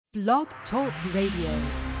Blog Talk Radio.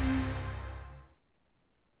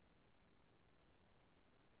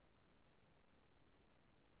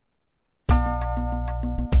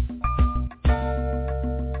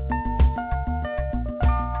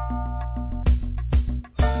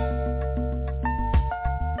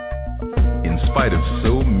 In spite of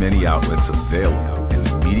so many outlets available in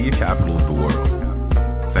the media capital of the world,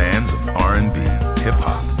 fans of R&B,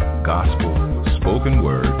 hip-hop, gospel, spoken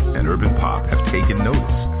word, and urban pop have taken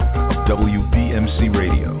notice of WBMC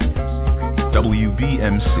Radio.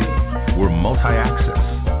 WBMC, we're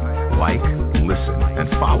multi-access. Like, listen, and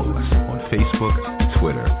follow us on Facebook,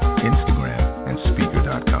 Twitter, Instagram, and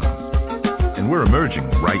Speaker.com. And we're emerging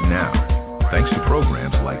right now, thanks to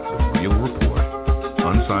programs like The Real Report,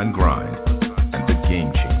 Unsigned Grind, and The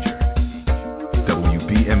Game Changer.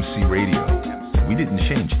 WBMC Radio. We didn't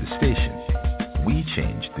change the station. We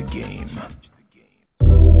changed the game.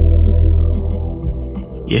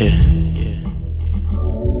 Yeah.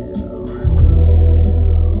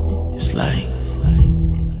 It's like,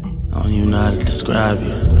 I don't even know how to describe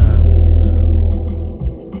you.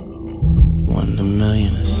 One in a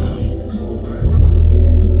million or something.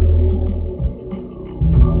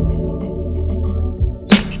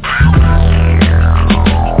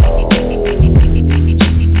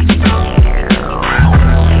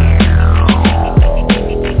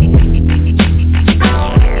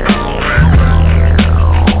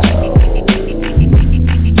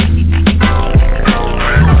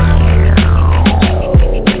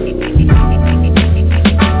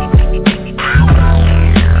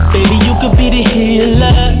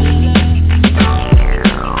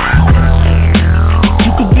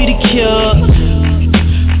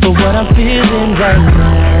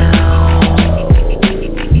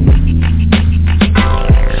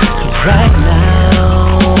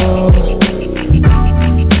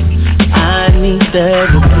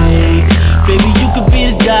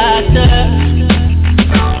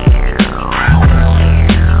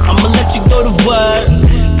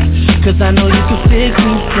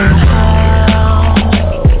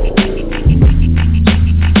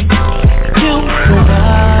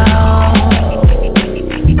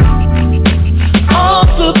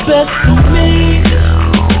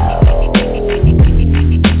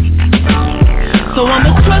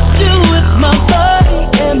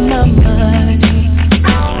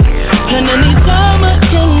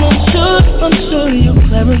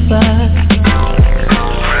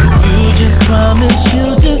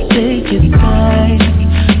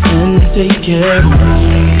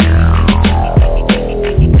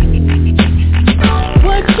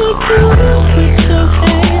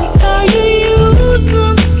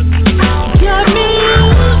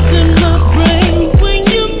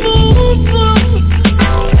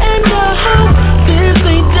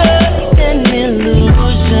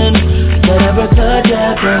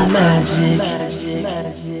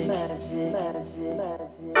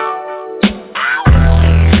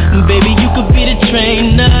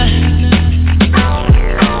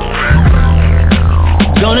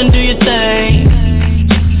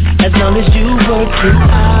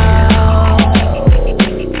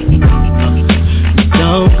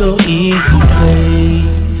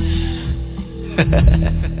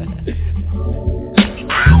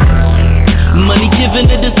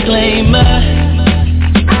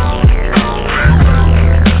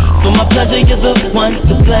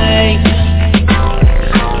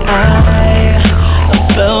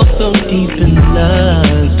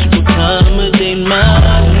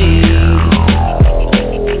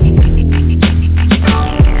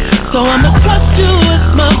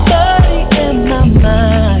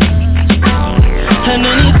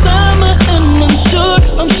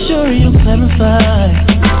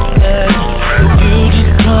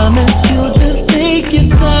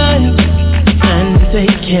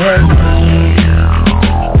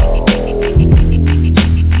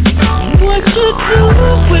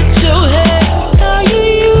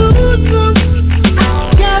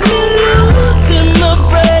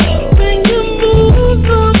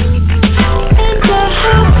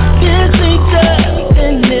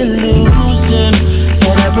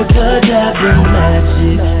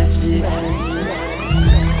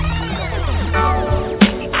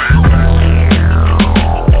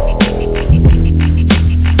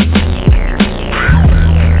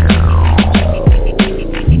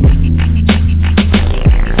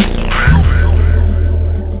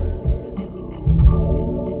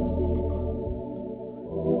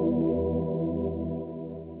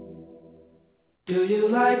 Do you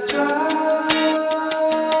like drugs?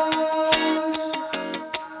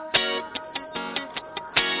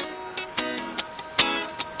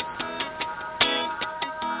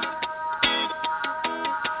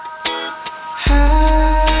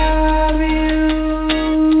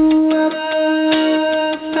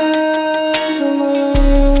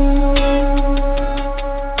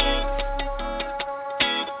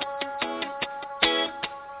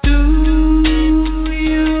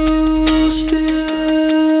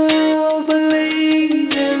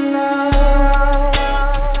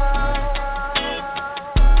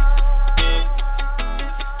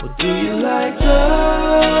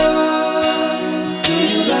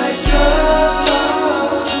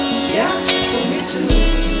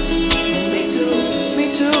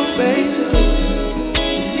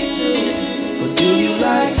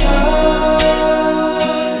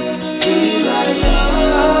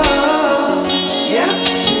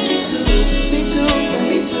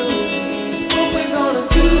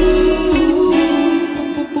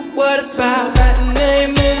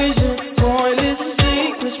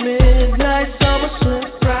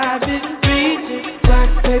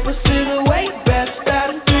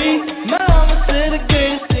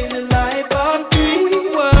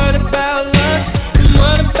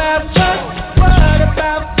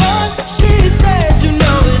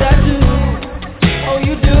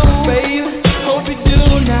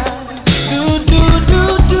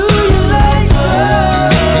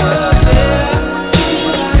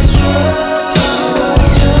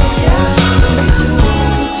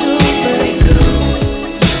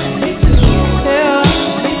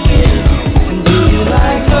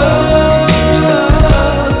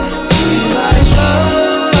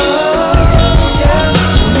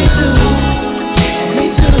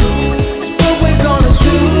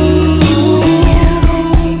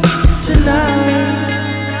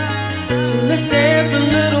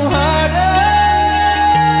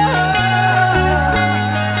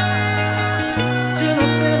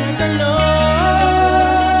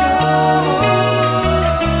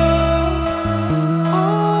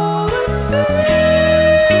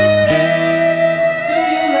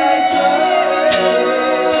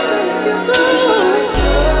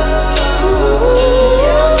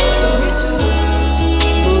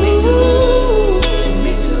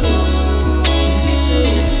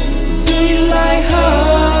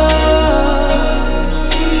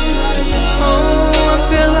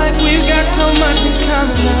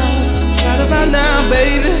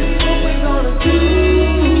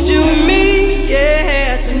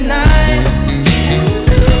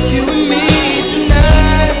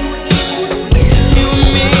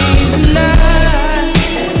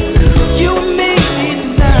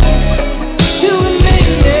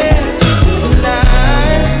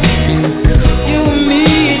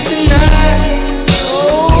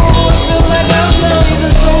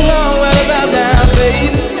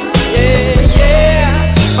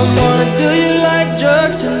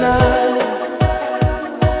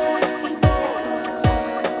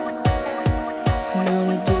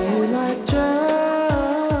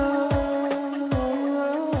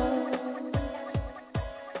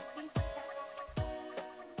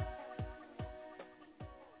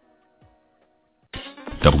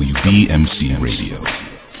 WBMC Radio.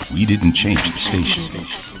 We didn't change the station.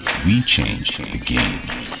 We changed the game.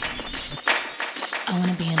 I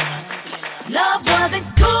wanna be in love. Love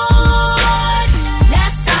wasn't good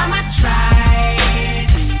last time I tried.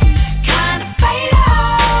 Kinda faded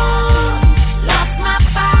out, lost my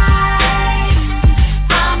fight.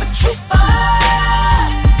 I'm a trooper,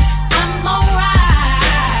 I'm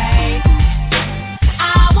alright.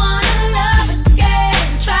 I wanna love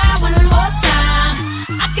again, try one more time.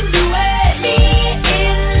 I can do it, be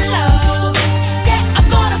in love. Yeah, I'm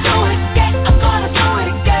gonna do it, yeah, I'm gonna do it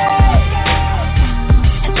again.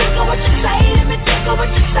 And think of what you say to me, think of what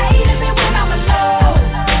you say to me when I'm alone.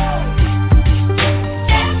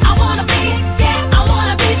 Yeah, I wanna be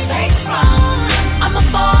straight from. I'ma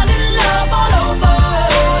fall in love all over.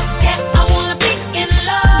 Yeah, I wanna be in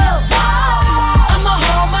love. I'ma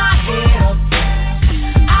hold my head up.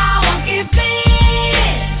 I won't give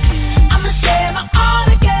in. I'ma share my all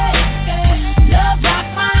again. Love rock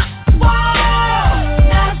my world.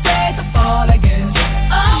 Not afraid to fall again.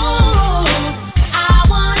 Oh, I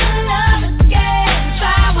wanna love again.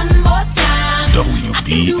 Try one more time. WBMC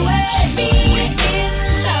Be Radio. in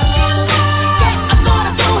love. Yeah, I'm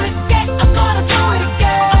gonna do it. Yeah, I'm gonna do it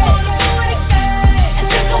again. And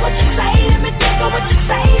think of what you say to me. Think of what you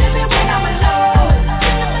say to me when I'm alone.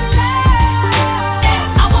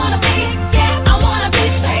 Yeah, I wanna be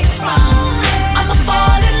straight from. I'ma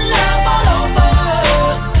fall in love all over.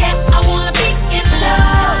 Yeah, I wanna be in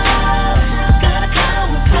love. Gonna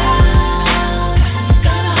come around.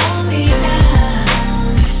 Gonna hold me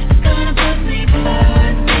down. Gonna put me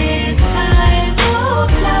first this time. Oh,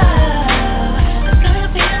 love. It's gonna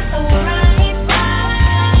feel so right.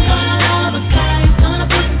 Gonna love a guy. Gonna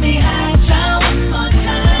put me high. Try one more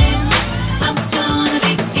time. I'm gonna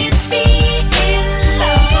be in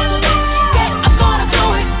love. Yeah, I'm gonna do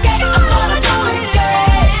it. Yeah, I'm gonna do it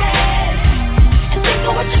again. And think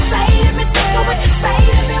of what you say to me. Think of what you say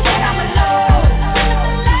to me when I'm alone.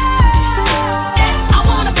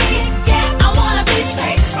 Yeah, I wanna be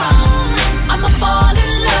straight from. I'ma fall in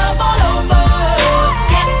love all over.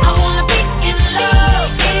 Yeah, I wanna be in love.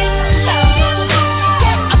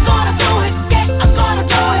 Yeah, I'm gonna do it. Yeah, I'm gonna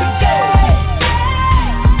do it again.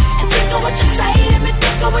 And think of what you say to me.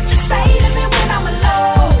 Think of what you say to me when I'm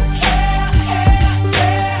alone. Yeah,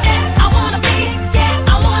 I wanna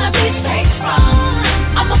be straight from.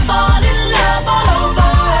 I'ma fall in love all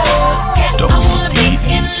over. Yeah, I wanna be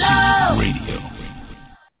in love. WBMC Radio.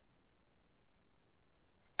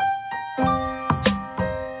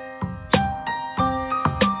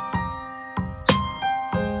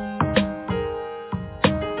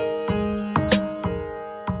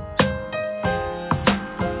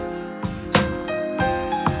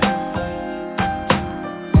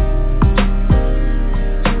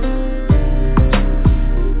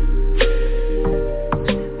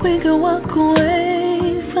 We can walk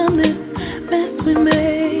away from this mess we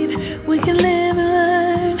made. We can live and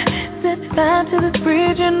learn. Set fire to this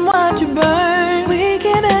bridge and watch it burn. We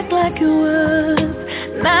can act like it was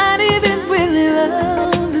not even really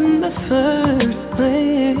love in the first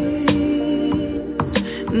place.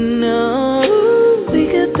 No, we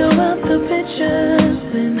could throw out the pictures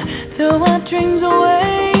and throw our dreams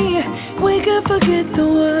away. We could forget the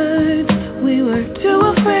words we were too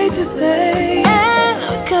afraid to say. And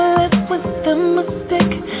we could live with the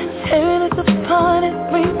mistake, tearing us apart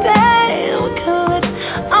every day. We could let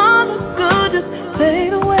all the good just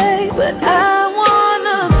fade away. But I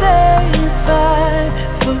wanna fight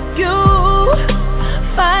for you,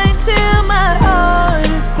 fight till my heart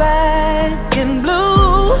is black and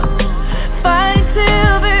blue, fight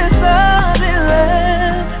till there's nothing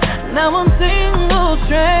left. Now I'm single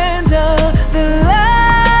stranger. The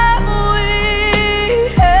love we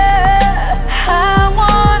had. I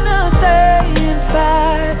wanna stay and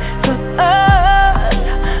fight for us,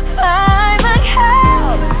 fight like hell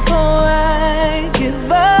before I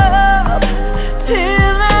give up.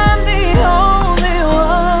 Till I'm the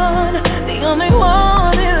only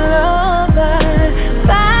one in love. I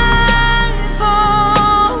fight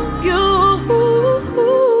for you.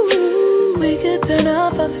 We could turn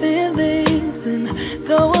off our feelings and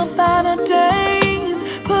throw up out our days.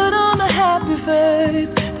 Put on a happy face,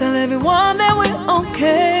 tell everyone that we're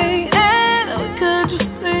okay. And we could just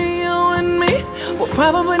see you and me. We're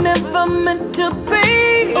probably never meant to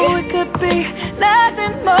be. Or we could be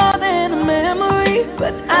nothing more than a memory.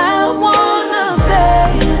 But I wanna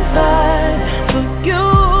stay and fight for you,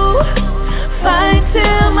 fight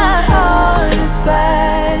till my heart is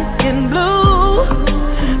black and blue,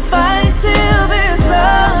 fight till there's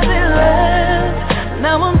nothing left.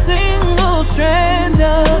 Now I'm single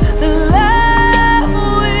stranger. The love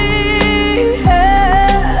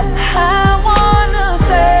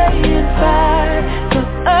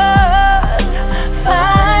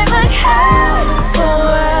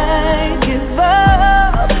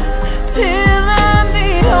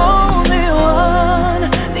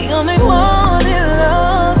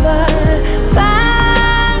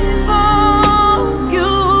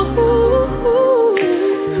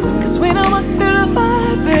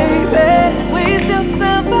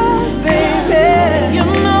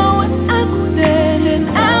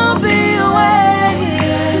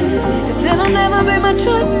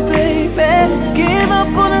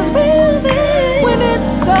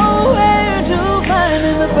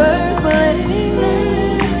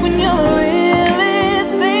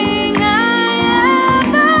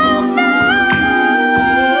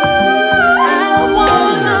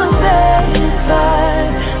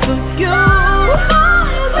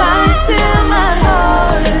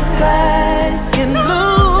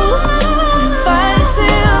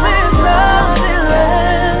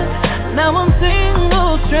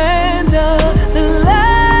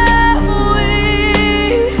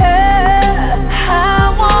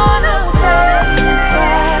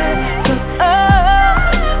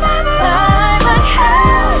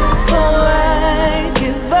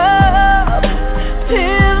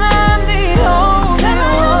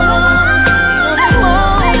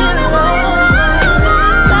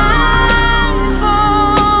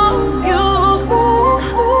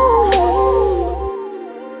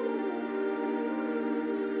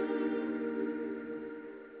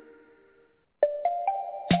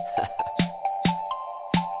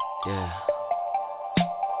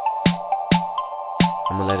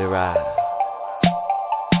I'ma let it ride.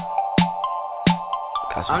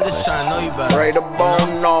 I'm just trying to know you better. Ray the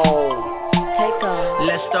bone, no. Take off.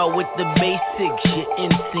 Let's start with the basics. Your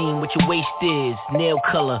inseam, what your waist is, nail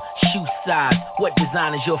color, shoe size, what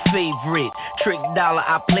design is your favorite? Trick dollar,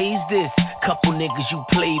 I plays this. Couple niggas you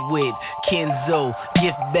played with. Kenzo,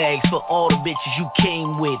 gift bags for all the bitches you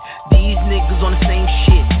came with. These niggas on the same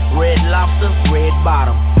shit. Red lobster, red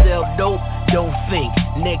bottom. Sell dope, don't think.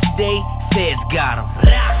 Next day, feds got 'em.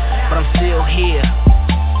 But I'm still here.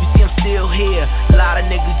 I'm still here. A lot of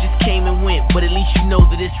niggas just came and went, but at least you know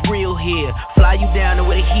that it's real here. Fly you down to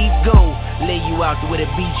where the heat go, lay you out to where the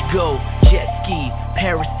beach go. Jet ski,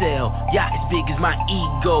 parasail, yacht as big as my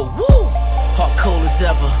ego. Woo! Heart cold as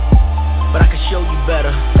ever, but I can show you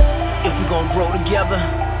better. If we gon' grow together,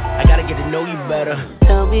 I gotta get to know you better.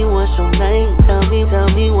 Tell me what's your name, tell me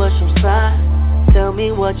what's your sign. Tell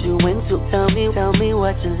me what you into, tell me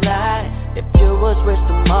what you like. If you was rich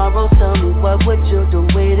tomorrow, tell me what would you do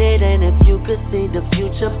with it? And if you could see the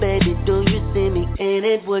future, baby, do you see me in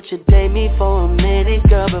it? Would you date me for a minute,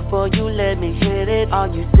 girl, before you let me hit it? Are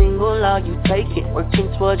you single, are you taking,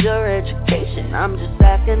 working towards your education? I'm just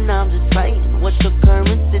asking, I'm just saying, what's your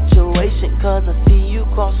current situation? Cause I see you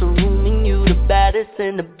cross the room and you the baddest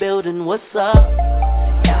in the building, what's up?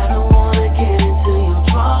 I don't wanna get into your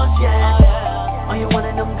drawers yet. Are you one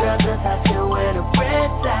of them girls that I feel where the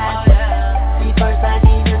bread's at? See, first I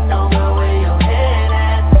need to know where your head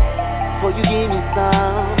at before you give me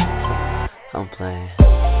some. I'm playing.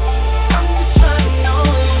 I'm just trying to know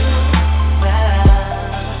you better.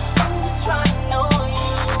 I'm just trying to know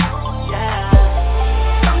you, yeah.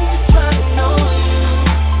 I'm just trying to know you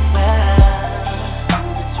better.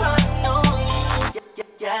 I'm just trying to know you,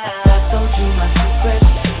 yeah. I told you my secret,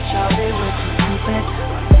 Charlie, what you keep it.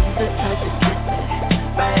 I'm the type to kiss it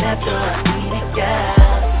right after I eat it, yeah.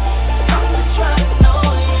 I'm just trying to know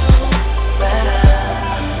you better.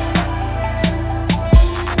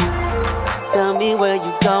 Tell me where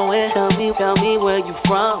you going, tell me where you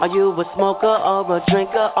from. Are you a smoker or a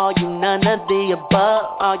drinker? Are you none of the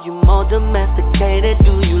above? Are you more domesticated?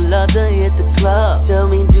 Do you love to hit the club? Tell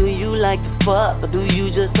me, do you like to fuck? Or do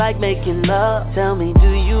you just like making love? Tell me,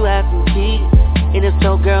 do you have some keys? And if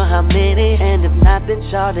so, girl, how many? And if not, then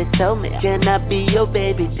Charlotte, tell me, can I be your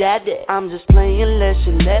baby daddy? I'm just playing unless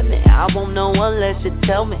you let me. I won't know unless you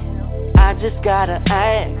tell me. I just gotta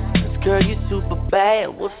ask, 'cause girl, you super bad,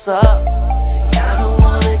 what's up? I don't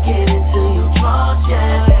wanna get into your drawers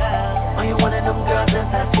yet. Are you one of them girls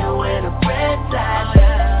that's asking where the bread's at?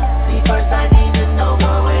 See, first I need to know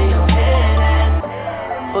where your head at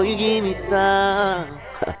before you give me some.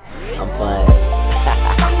 I'm playing.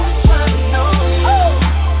 I'm just trying to know you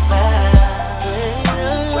better.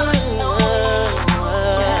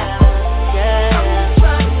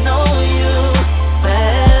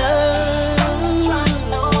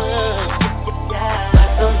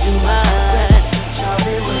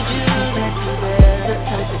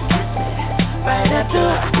 Right after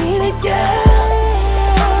I need it, yeah.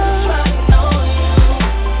 I'm trying to know you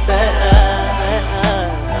better.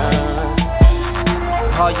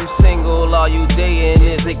 Are you single, are you dating?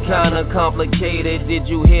 Is it kinda complicated? Did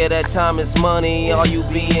you hear that time is money? Are you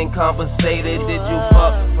being compensated? Did you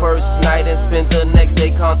fuck first night and spend the next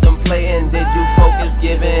day contemplating? Did you focus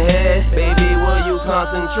giving head? Baby, were you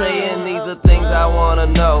concentrating? These are things I wanna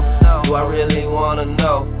know. Do I really wanna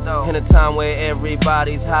know? In a time where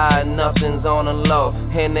everybody's high and nothing's on the low,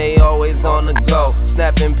 and they always on the go,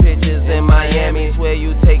 snapping pictures in Miami, where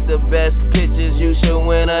you take the best pictures. You should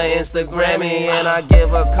win an Instagrammy, and I give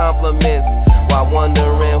her compliments while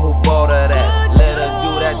wondering who bought her that. Let her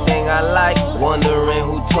do that thing I like, wondering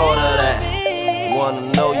who taught her that. Wanna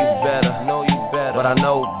know you better, but I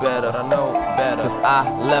know better, cause I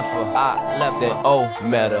left her, then oh,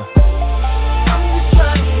 met her. I'm just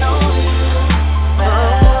trying to know you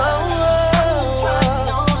better.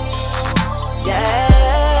 Yeah.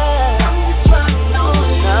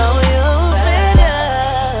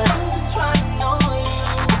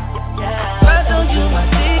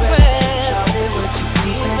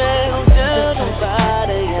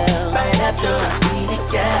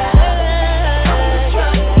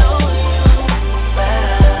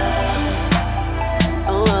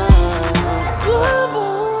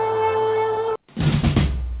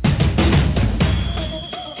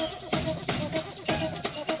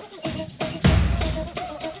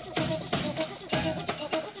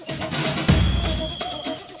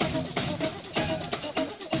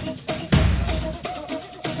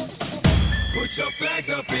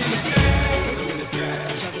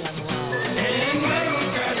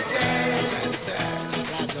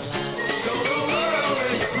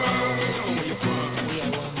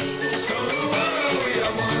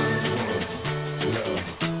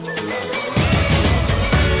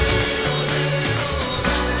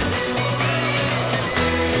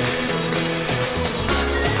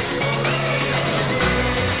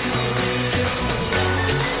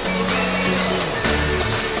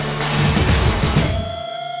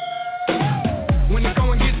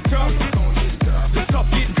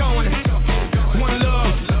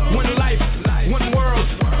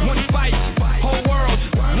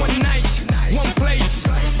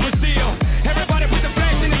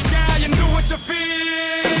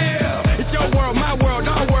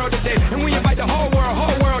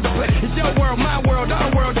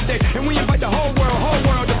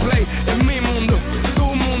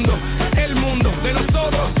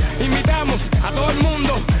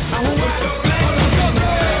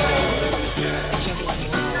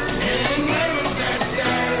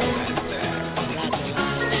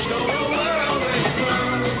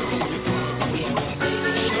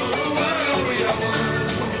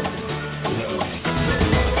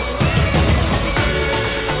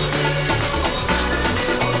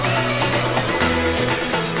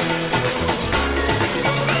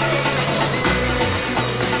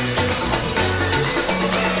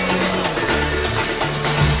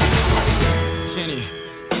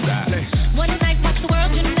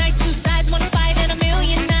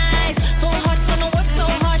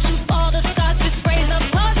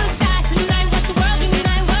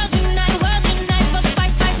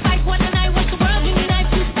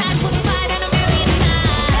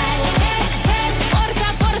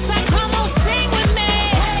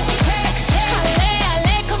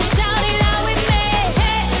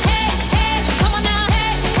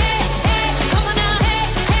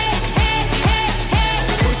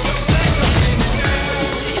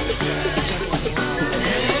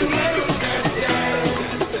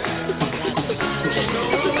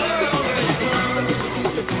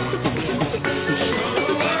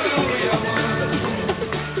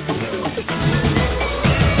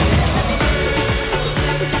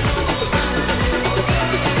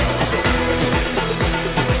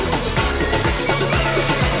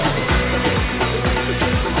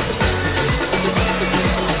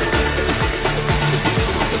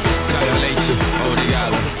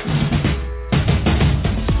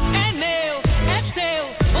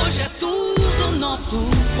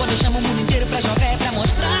 Eu chamo o mundo inteiro pra jogar, é pra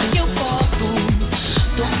mostrar que eu posso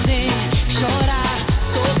torcer, chorar,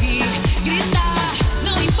 sorrir, gritar.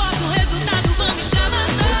 Não importa o resultado, vamos pra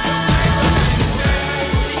matar.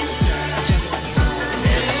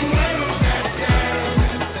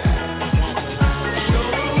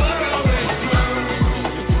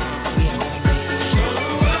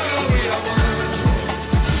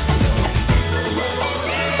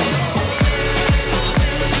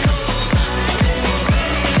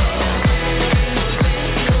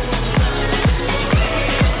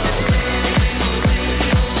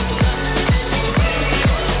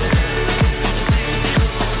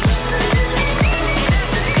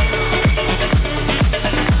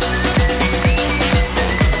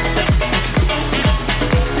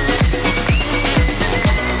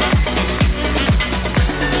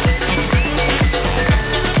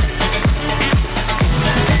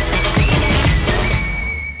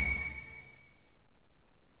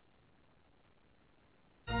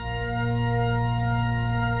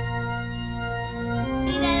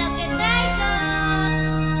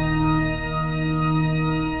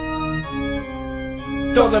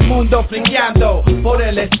 Todo el mundo friqueando por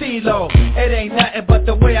el estilo. It ain't nothing but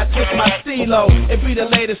the way I took my stilo. It be the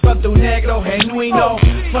latest from tu negro genuino.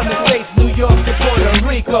 From the States, New York to Puerto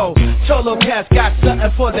Rico. Cholo cats got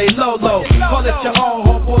something for they Lolo. Call it your own,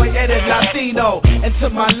 homeboy, eres Latino. And to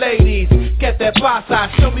my ladies, que te pasa?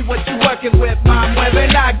 Show me what you working with, ma, mueve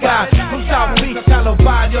naga. From South Beach, a los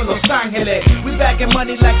barrios, Los Ángeles. We bagging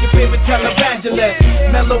money like your favorite televangelist.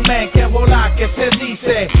 Mellow man, que volar, que se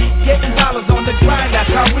dice. Getting dollars on the grind, that's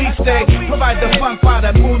how we stay. Provide the fun para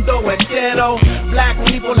el mundo entero. Black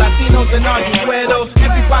people, Latinos and all you güeros.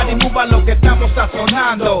 Everybody move a lo que estamos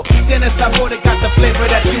sazonando. Tiene sabor, it got the flavor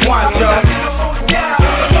that you want, yo.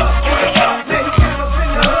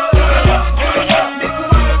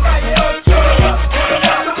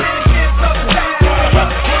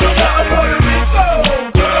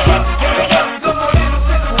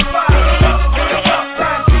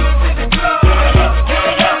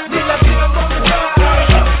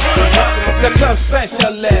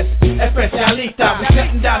 Especialista, we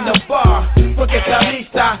sitting down the bar, porque está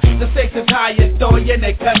lista. The stakes is high, estoy en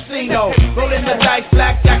el casino. Rolling the dice,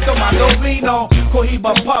 blackjack, tomando vino.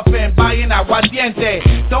 Cohiba puffin', buying aguardiente.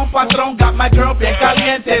 Don Patrón got my girl bien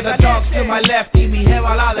caliente. The dogs to my left y mi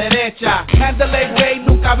jeva a la derecha. Mandalay Bay,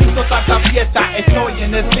 nunca visto tanta fiesta. Estoy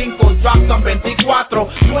en el 5, dropped on 24.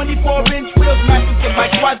 24-inch wheels, matching to my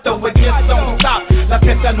cuarto. We just don't stop, la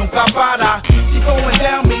fiesta nunca para. She's going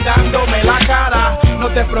down, mirándome la cara. No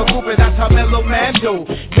te preocupes, that's how mellow man do.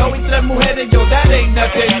 Yo y tres mujeres, yo, that ain't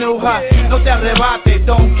nothing new, huh? No te arrebates,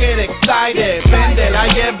 don't get excited. Vende la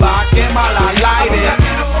hierba, quémala al aire.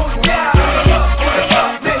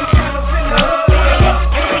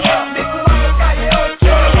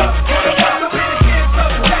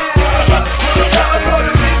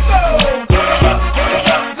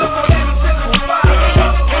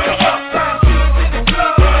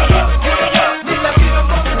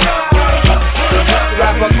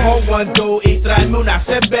 Y tráeme una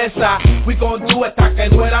cerveza. We gon' do it hasta que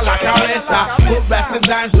duela la cabeza. Put rap and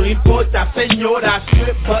dimes, no importa, señora.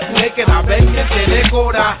 Strip but naked, a ver que te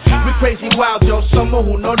decora. We crazy wild, yo, somos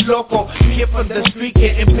unos locos. Here from the street,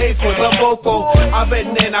 getting paid for the vocal. A ver,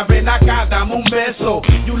 nena, ven acá, dame un beso.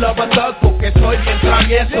 You love a thug porque soy bien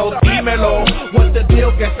travieso. Dímelo, what's the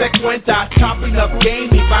deal que se cuenta? Chopping up game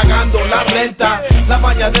y pagando la renta. La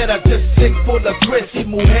bañadera just sick full of grits y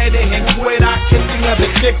mujeres en cuera kissing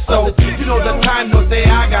other chicks. So, you know the time, no te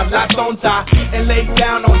hagas la tonta. And lay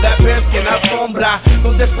down on that bearskin alfombra.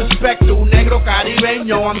 No disrespect to un negro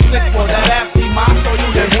caribeño. I'm sick for that ass y más, soy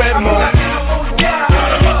un enfermo.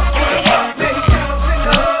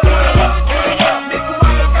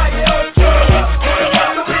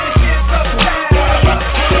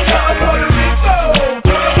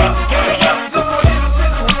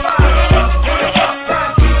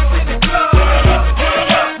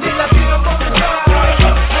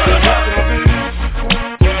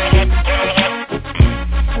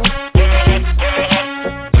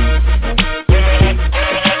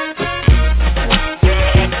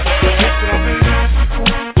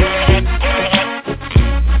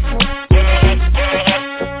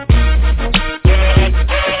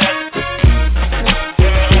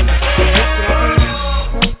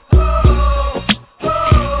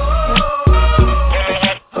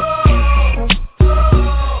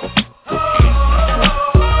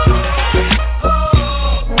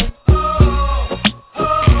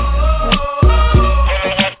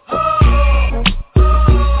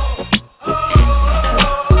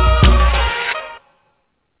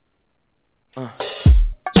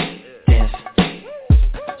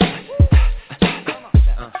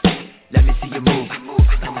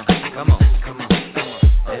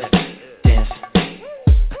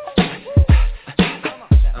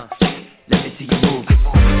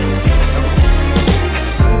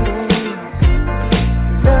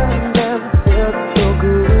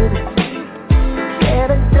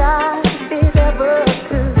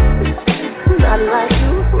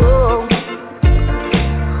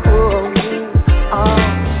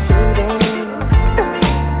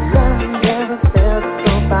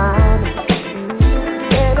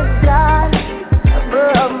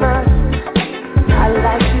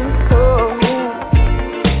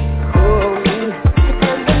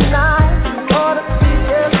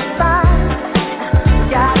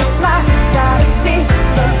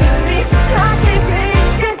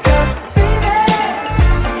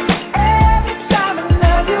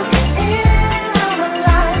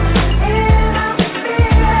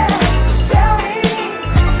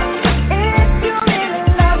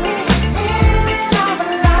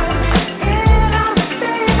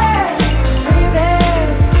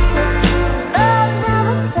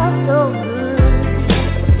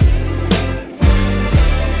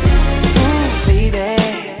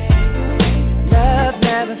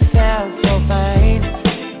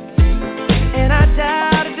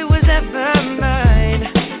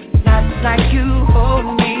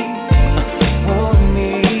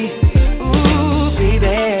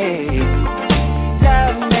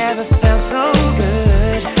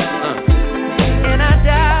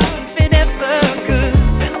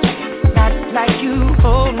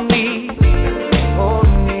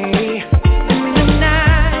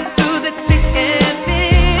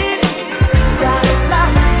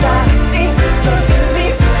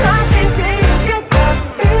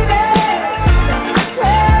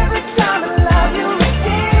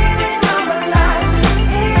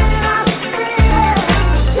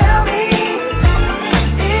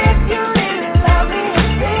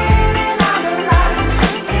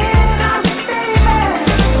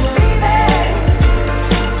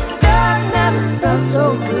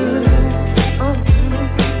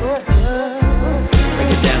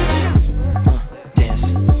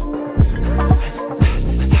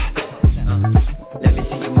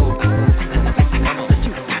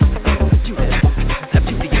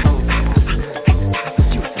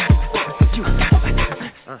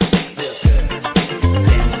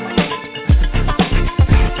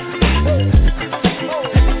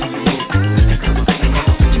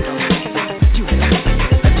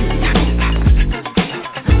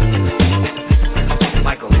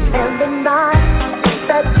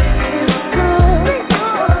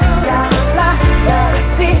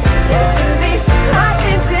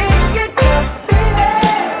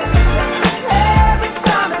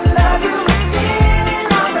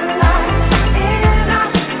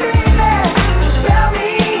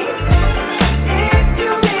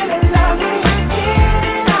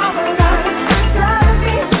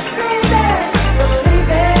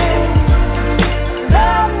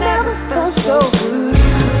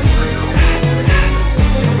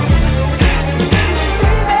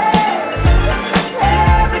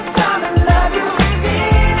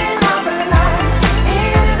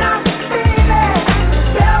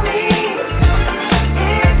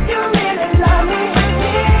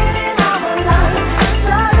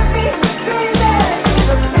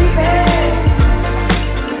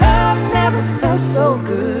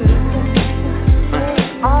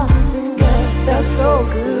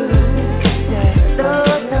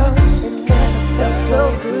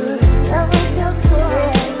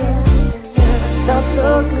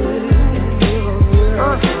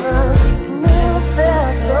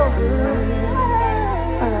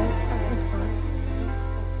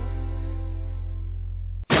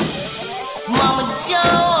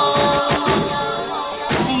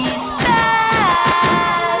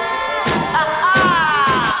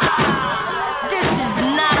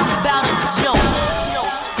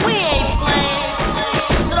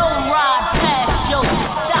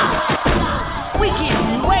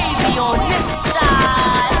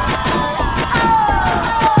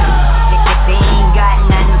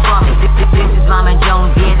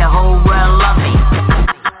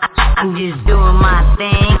 I'm just doing my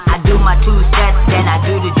thing. I do my 2 steps, then I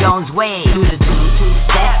do the Jones way. Do the 2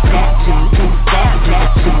 step, step, 2 step,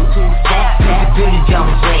 step, 2 step, step, do the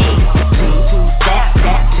Jones way. 2 step,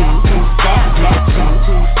 step, 2 step, step,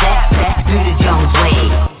 2 step, step, do the Jones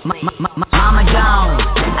way. Mama Jones,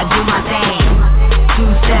 I do my thing.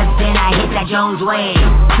 2 steps, then I hit that Jones way.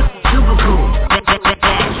 Super cool, that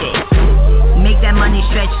shit. Make that money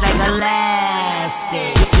stretch like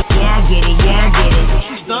elastic. Yeah, I get it, yeah, I get it.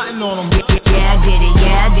 She's stunting on them. Yeah, I did it,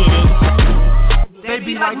 yeah, I did it. They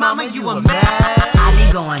be like, mama, you a man. I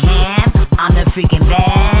be going ham, I'm the freaking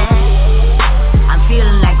best. I'm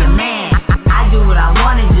feeling like a man. I do what I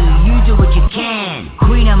wanna do, you do what you can.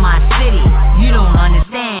 Queen of my city, you don't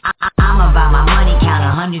understand. I'm about my money,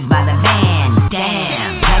 counting hundreds by the band.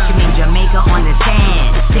 Damn, catch him in Jamaica on the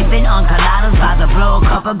sand. Sipping on coladas, about to blow a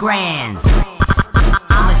couple grand.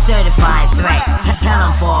 I'm a certified threat. Tell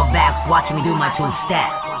them fall back, watch me do my 2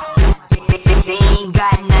 steps. They ain't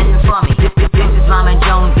got nothing for me. This is Mama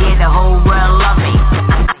Jones, yeah, the whole world love me.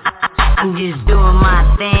 I'm just doing my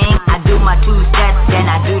thing. I do my 2 steps, then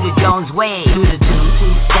I do the Jones way. Do the 2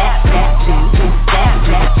 step, step, 2 step,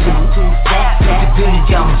 step, 2 step, step, do the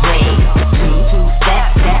Jones way. 2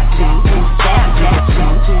 step, step, 2 step, step,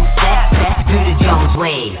 2 step, step, do the Jones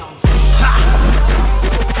way.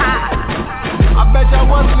 I bet y'all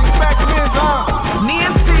wasn't expecting this, huh?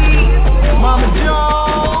 Nancy, Mama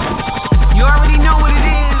Jones, you already know what it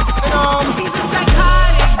is. He's a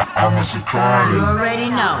psychotic. I'm a psychotic. You already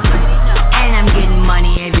know. And I'm getting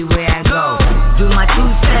money everywhere I go. Do my 2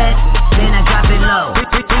 steps, then I drop it low.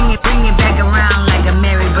 Bring it back around like a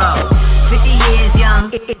merry-go. 50 years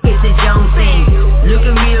young, it's a Jones thing.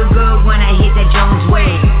 Looking real good when I hit that Jones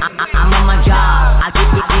way. I'm on my job, I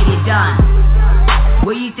get it done.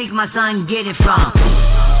 Where you think my son get it from?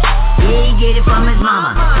 He get it from his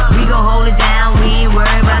mama. We gon' hold it down, we ain't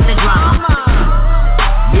worried about the drama.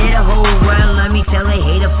 Yeah, the whole world let me tell a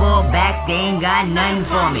hater fall back, they ain't got nothing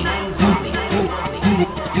for me.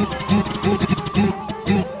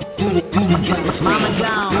 Mama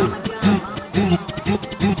Jones,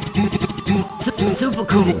 super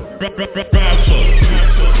cool, bad shit.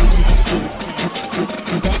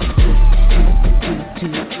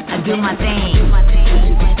 I do my thing.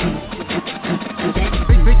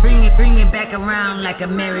 Bring it back around like a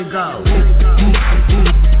merry-go.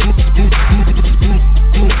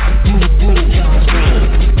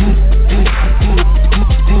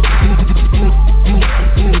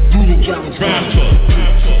 Bad shit.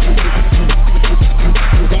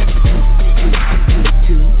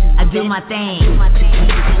 I do my thing.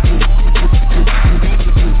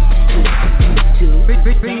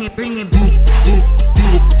 Bring it.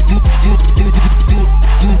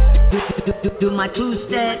 Do my 2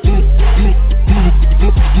 steps.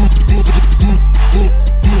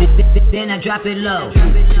 Then I drop it low.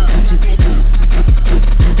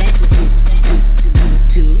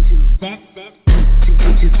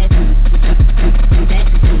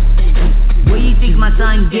 Where you think my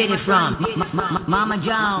son get it from? Mama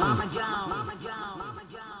Jones.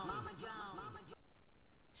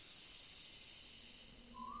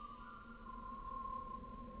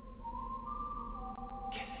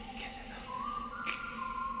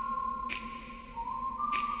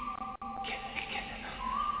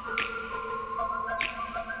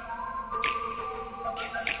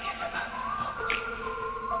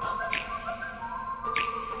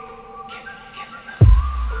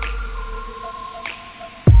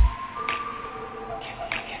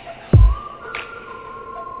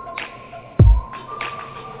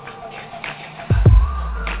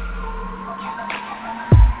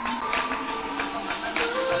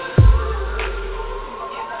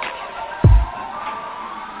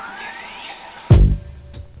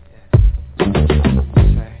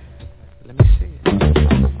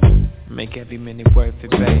 Make every minute worth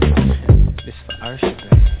it, babe. This for Ursha,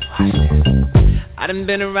 babe. Watch this. I done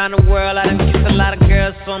been around the world, I done kissed a lot of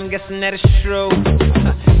girls, so I'm guessing that it's true.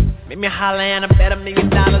 Make me holler and I bet $1 million.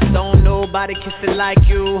 Don't nobody kiss it like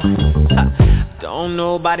you. Don't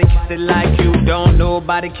nobody kiss it like you. Don't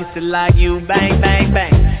nobody kiss it like you. Bang, bang,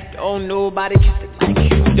 bang. Don't nobody kiss it like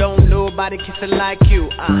you. Don't nobody kiss it like you.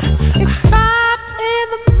 It's 5 in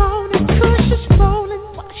the morning, Kush is rolling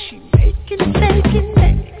while she making eggs.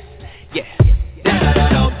 Yeah.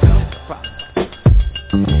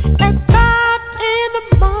 At 5 in the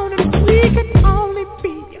morning, we can only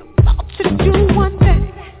be about to do one thing.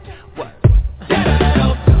 What?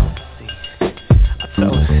 See, I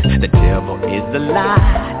told her the devil is a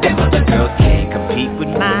lie. Them other girls can't compete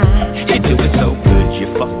with mine. You do it so good, you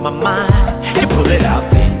fuck my mind. You pull it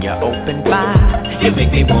out, then you open wide. You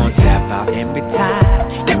make me want to tap out and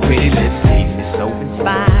retire. Your pretty lips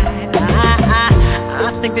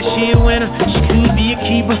think that she a winner. She could be a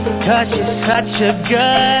keeper, cause she's such a good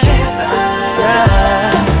girl.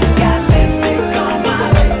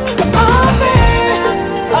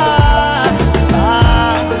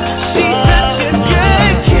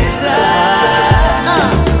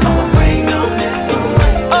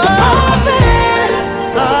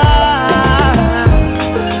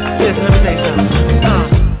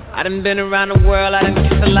 I done been around the world, I done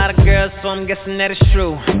kissed a lot of girls, so I'm guessing that it's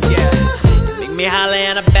true. Yeah. Make me holler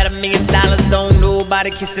and I bet $1 million. Don't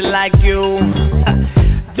nobody kiss it like you.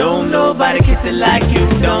 Don't nobody kiss it like you.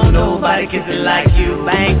 Don't nobody kiss it like you.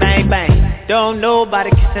 Bang, bang, bang. Don't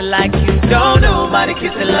nobody kiss it like you. Don't nobody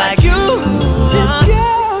kiss it like you. This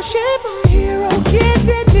girl, she's my hero. Get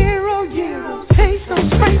that zero. Taste some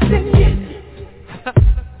spice in it.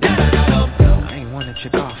 I ain't wanna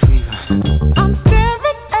check off either. I'm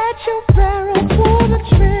staring at your barrel, pull the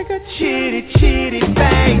trigger, chitty,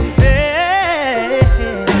 bang,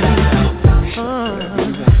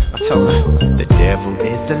 I told her, the devil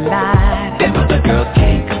is a lie. Other girls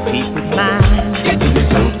can't compete with mine. You do it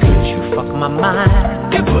so good, you fuck my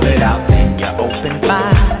mind. You pull it out, then you open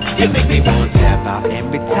wide. You make me want to tap out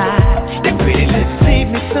every time. That pretty lips leave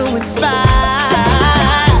me so inspired.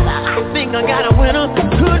 I think I got a winner,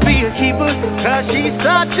 could be a keeper, cause she's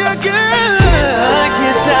such a good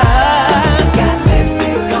kisser. Got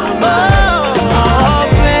lipstick on my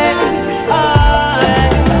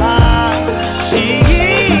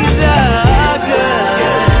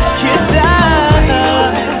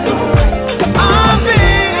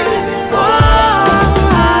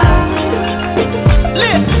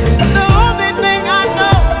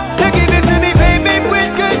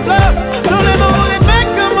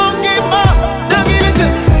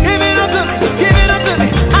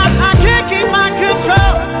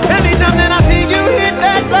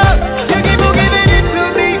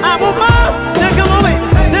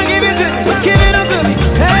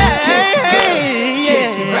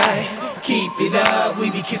we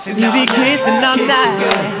be kissing all night.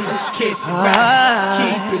 Kiss it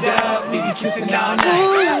right. Keep it up. We be kissing all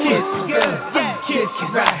night. Kiss it good. Kiss it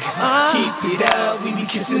right. Keep it up. We be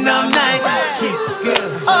kissing all night. Kiss it good.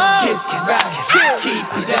 Kiss it right. Keep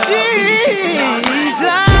it up. We be kissing all night.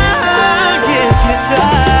 Kiss it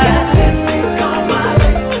right. Lipstick on my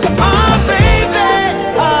lips. Oh baby.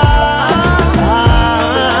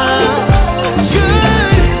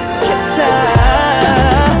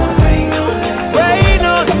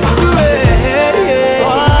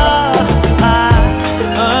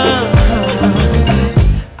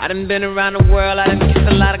 Been around the world, I done kissed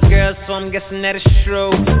a lot of girls, so I'm guessing that it's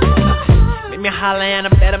true. Make me holler and I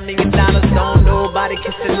bet $1 million. Don't nobody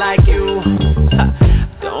kiss it like you.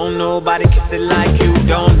 Don't nobody kiss it like you.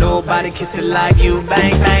 Don't nobody kiss it like you.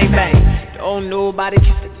 Bang, bang, bang. Don't nobody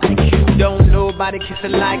kiss it like you. Don't nobody kiss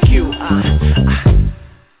it like you.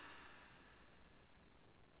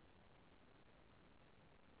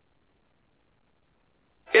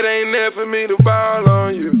 It ain't there for me to ball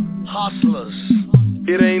on you. Hustlers.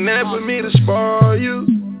 It ain't there for me to spoil you.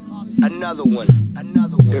 Another one.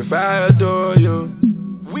 If I adore you,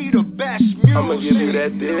 we the best music. I'ma give you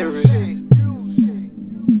that theory.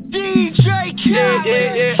 DJ Khaled.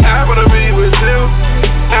 Yeah. I wanna be with you.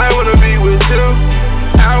 I wanna be with you.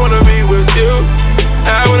 I wanna be with you.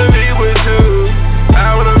 I wanna be with you.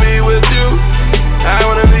 I wanna be with you. I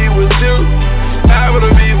wanna be with you. I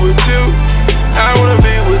wanna be with you. I wanna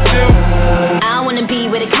be with you. I wanna be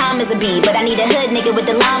where the commas will be, but I need a hood nigga with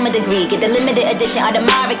the llama degree. Get the limited edition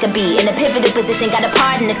Audemars could be in a pivotal position, got a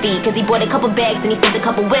pardon to fee. Cause he bought a couple bags and he spent a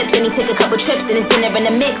couple whips and he took a couple trips and his dinner in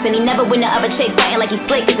the mix. And he never win the other chick fighting like he's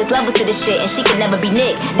slick, cause his levels to this shit and she could never be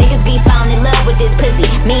Nick. Niggas be falling in love with this pussy.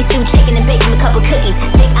 Me too, chicken and bake him a couple cookies.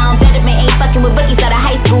 Think I don't better man, ain't fucking with rookies. Out of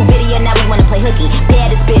high school video, now we wanna play hooky.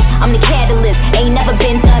 Baddest bitch, I'm the catalyst. Ain't never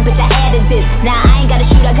been done, bitch, I added this. Now I ain't gotta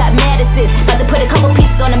shoot, I got mad assist. About to put a couple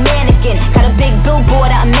pieces on a mannequin. Got a big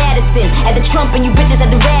billboard out in Madison. At the Trump and you bitches at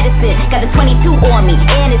the Radisson. Got the 22 on me,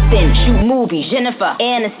 Aniston. Shoot movies, Jennifer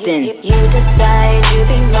Aniston. You decide, you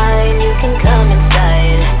be mine, you can come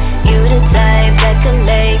inside. You the type that can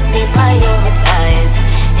make me prioritize.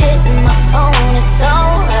 Hitting my phone, it's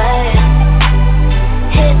alright.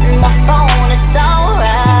 Hitting my phone, it's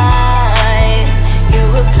alright. You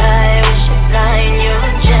reply, wish you're blind, you're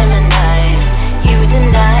a Gemini. You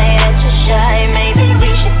deny that you're shy, maybe we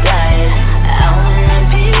should glide. I wanna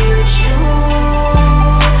be with you.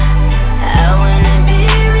 I wanna be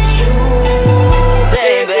with you,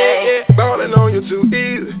 baby. Ballin' on you too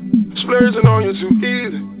easy, splurging on you too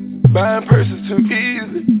easy, buying purses too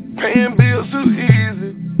easy, paying bills too easy.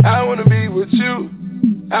 I wanna be with you.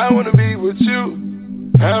 I wanna be with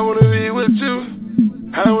you. I wanna be with you.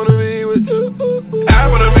 I wanna be with you. I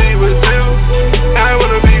wanna be with you. I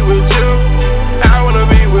wanna be with you. I wanna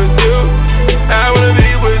be with you. I wanna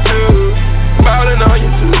be with you. Ballin' on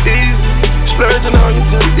you too easy. Splurging on you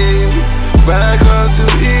too easy. Buying cars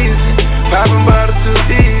too easy. Popping bottles too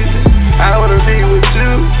easy. I wanna be with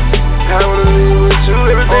you. I wanna be with you.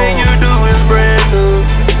 Everything you do is brand new.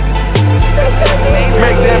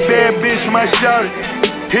 Make that bad bitch my shawty.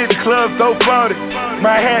 Hit the club, throw 40.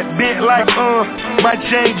 My hat bent like my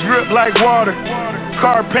chain drip like water.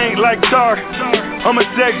 Car paint like tar. I'ma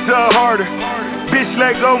sex her harder. Bitch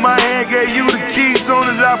let go my hand, gave you the keys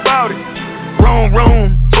soon as I bought it.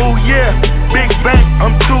 Room, ooh yeah, big bank,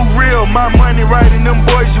 I'm too real. My money right in them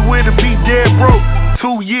boys, you would've be dead broke.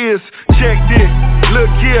 2 years, check this, look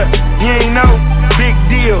here, you ain't know, big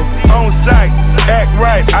deal, on site, act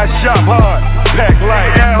right, I shop hard, pack light.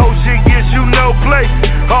 That whole shit gets you no play,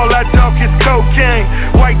 all I talk is cocaine.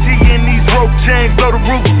 White tee in these rope chains, blow the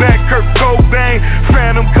roof back, Kurt Cobain.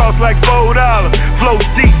 Phantom cost like $4, flow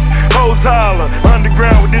seats, hoes holler.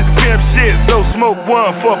 Underground with this pimp shit, so smoke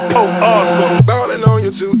one for Pope Arthur. Ballin' on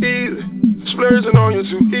you too easy, splurging on you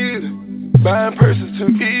too easy. Buying purses too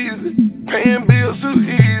easy, paying bills too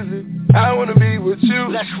easy. I wanna be with you.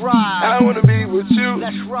 Let's ride. I wanna be with you.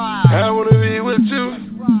 Let's ride. I wanna be with you.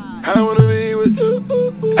 I wanna be with you.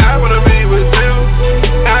 I wanna be with you.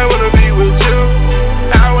 I wanna be with you.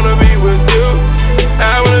 I wanna be with you.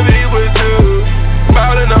 I wanna be with you.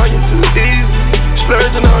 Ballin' on you too easy,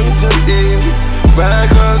 splurging on you too easy. Buying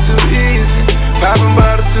cars too easy, popping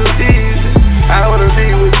bottles too easy. I wanna be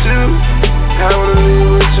with you. I wanna be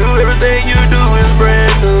with you. Everything you do is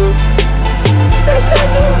brand new.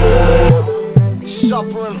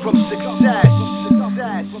 Suffering from success,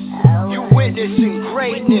 you witnessing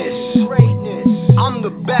greatness. I'm the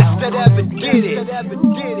best that ever did it.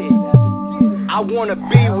 I wanna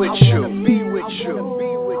be with you. I wanna be with you.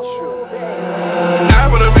 I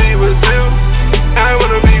wanna be with you. I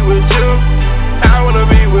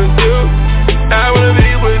wanna be with you. I wanna be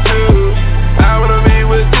with you. I wanna be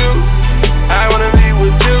with you. I wanna be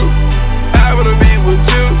with you. I wanna be with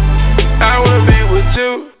you. I wanna be with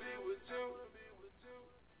you.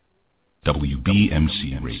 WBMC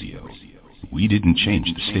Radio. We didn't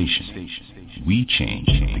change the station. We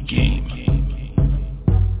changed the game.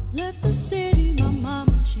 Left the city, my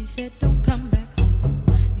mama, she said don't come back.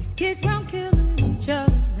 These kids around killing each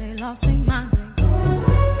other, they lost their minds.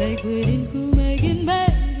 They quit into making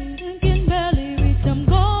babies and can barely reach them.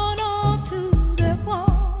 Going on to their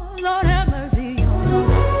wall. Lord have mercy on them.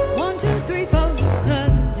 1, 2, 3, 4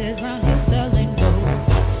 cousins just round here selling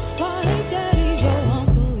dope. While they daddy, your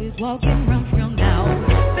uncle is walking around strung out.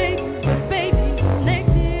 Baby,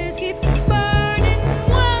 next year keeps burning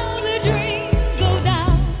while the dreams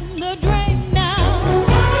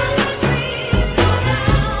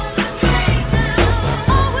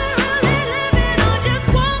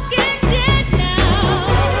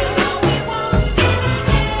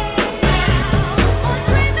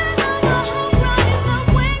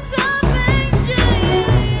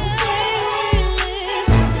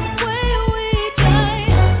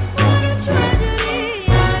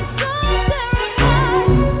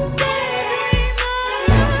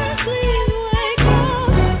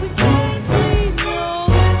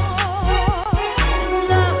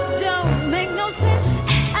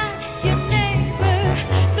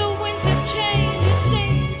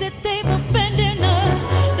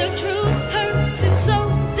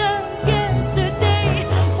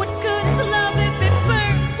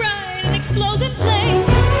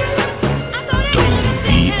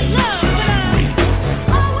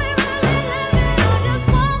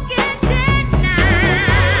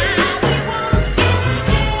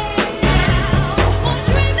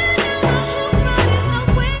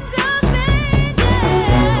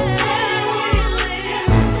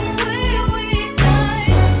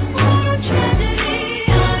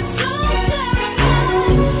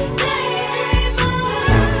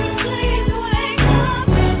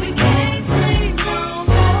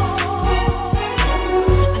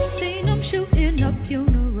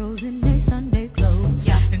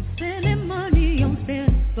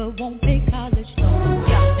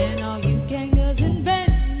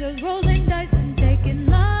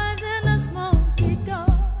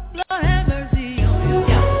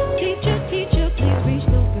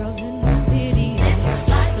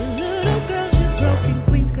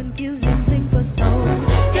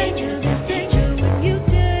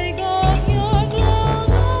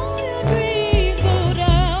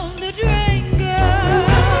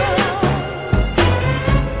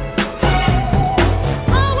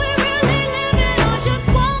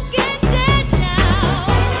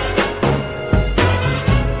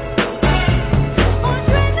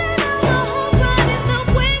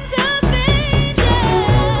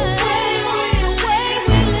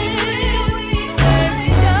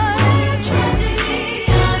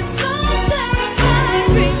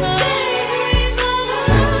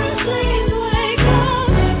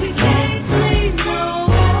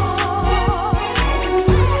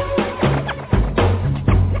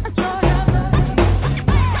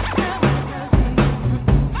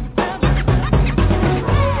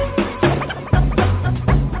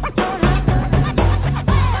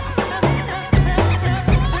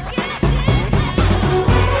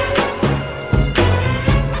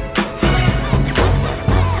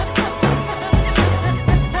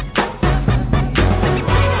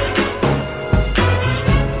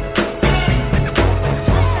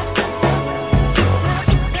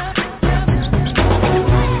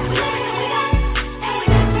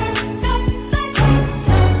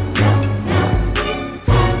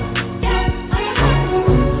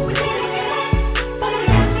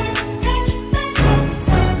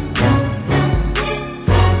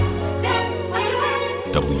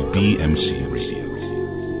WBMC Radio.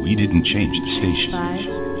 We didn't change the station.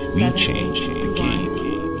 We changed the game.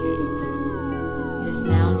 It is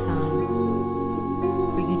now time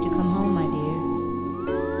for you to come home, my dear.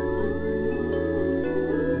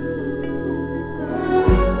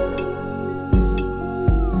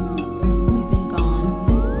 You've been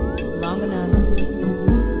gone long enough.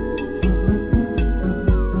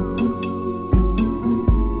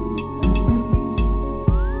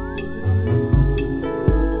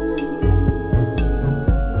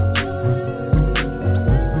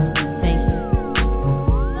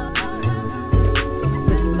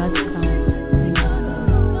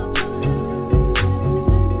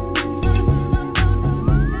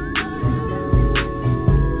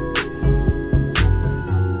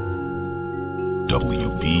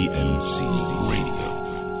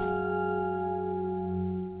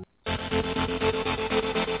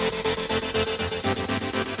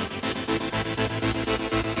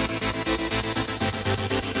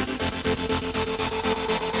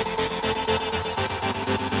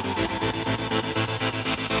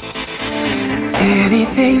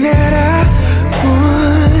 Anything that I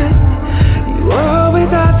want, you always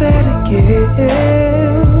are there to give.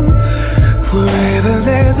 Wherever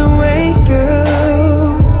there's a way,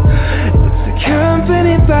 girl, it's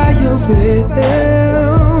accompanied by your will.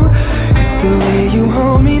 It's the way you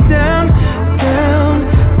hold me down, down,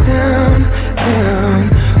 down, down,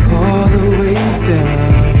 all the way down.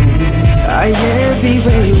 I am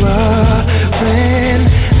everywhere you are when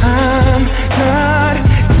I'm not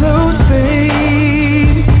close, babe.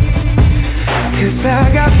 'Cause I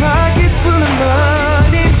got pockets full of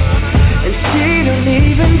money and she don't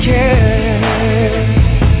even care.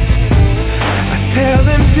 I tell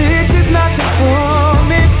them bitches not to call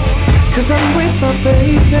me 'cause I'm with my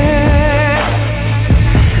baby.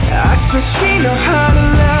 I swear she know how to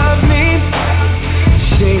love me.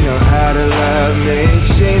 She know how to love me.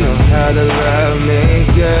 She know how to love me,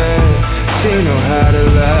 girl. She know how to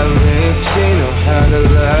love me. She know how to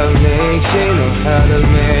love me. She know how to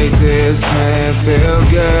make this man feel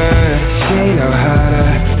good. She know how to.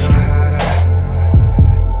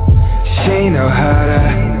 She know how to.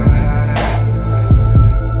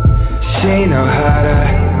 She know how to.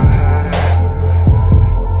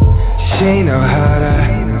 She know how to.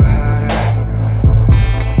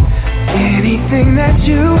 Anything that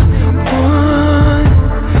you want,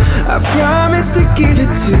 I promise to give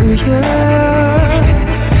it to you.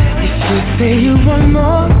 If you say you want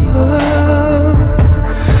more,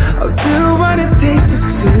 I'll do what it takes to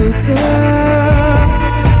suit you.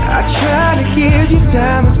 I try to give you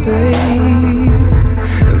time and space,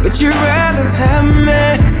 but you'd rather have me.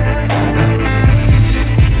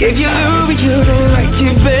 Gave you Louis, you don't like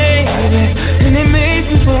it, baby, and it makes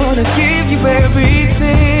me wanna give you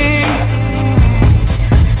everything.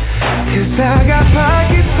 'Cause I got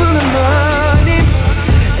pockets full of money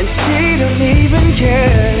and she don't even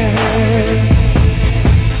care.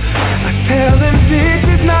 I tell them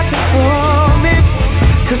bitches not to call me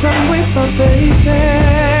 'cause I'm with my baby.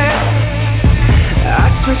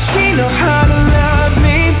 I swear she know how to love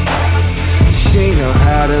me. She know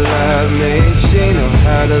how to love me. She know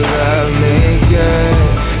how to love me, girl.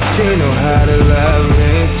 She know how to love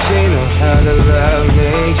me. She know how to love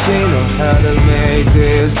me. She know how to make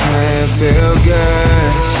this man feel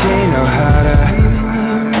good. She know how to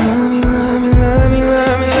love me, love me, love me,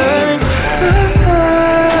 love me, love me.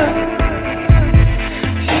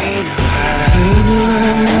 She know how to love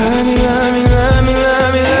me, love me, love me, love me,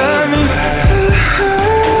 love me, love me.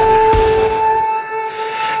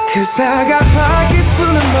 'Cause I got pockets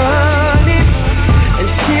full of money and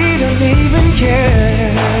she don't even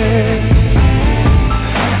care.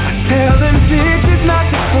 I tell them bitches not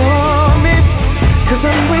to call me 'cause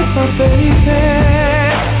I'm with my baby.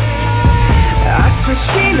 I swear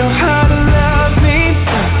she know how to love me.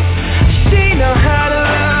 She know how to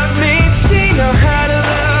love me. She know how to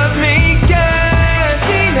love me, girl.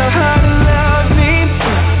 She know how to love me.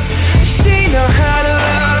 She know how to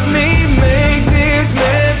love me. Make this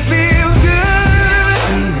man feel good.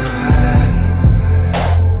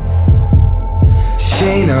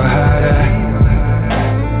 She know how to.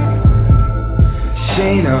 She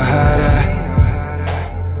know how to.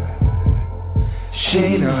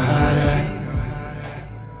 She know how to.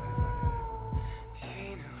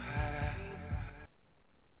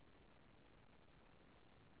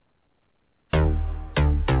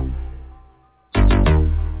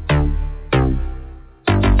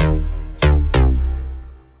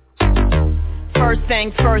 First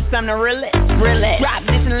things first, I'm the realest. Drop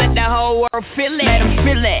this and let the whole world feel it. Let them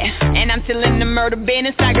feel it. And I'm still in the murder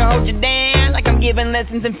business. I can hold you down like like I'm giving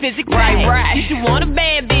lessons in physics. Right. You should want a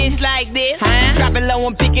bad bitch like this. Drop it low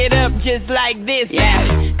and pick it up just like this.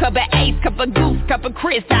 Yeah. Cup of Ace, cup of Goose, cup of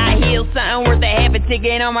Chris. I heal something worth a half a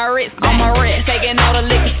ticket on my wrist. Taking all the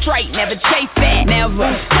liquor straight, never chase that.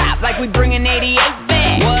 Never stop like we bringing 88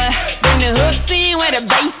 back. What? Bring the hooks in where the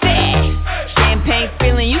bass at. Champagne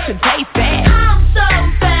feeling, you should taste that. I'm so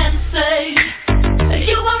fancy.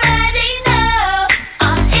 You already know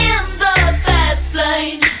I'm in the fast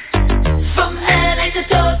lane. From LA to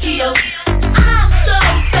Tokyo, I'm so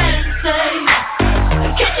fancy.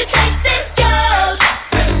 Can't you taste this, girl?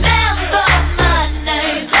 Remember my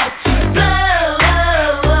name, let you blow.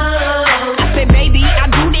 I said, baby, I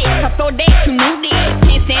do this. I thought that you knew this.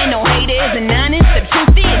 Can't stand no haters and honest. The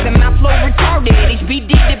truth is that my flow retarded.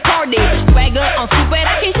 HBD departed. Swagger on stupid.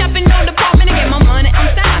 I can't shop in no department to get my money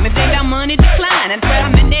on time. If they got money, decline. That's where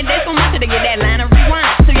I'm in there. There's so much to get that line of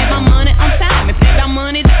rewind. To get my money on time. If they got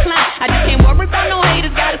money, decline. I just can't worry about no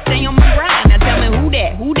haters. Gotta stay on my grind. Now tell me who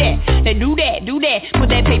that? They do that. Put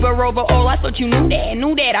that paper over all. I thought you knew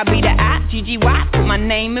that. I be the I-G-G-Y. Put my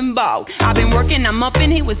name in bold. I've been working. I'm up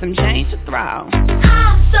in here with some change to throw.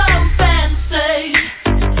 I'm so fancy.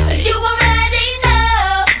 You already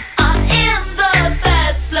know I'm in the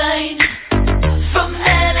fast lane. From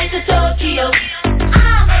LA to Tokyo,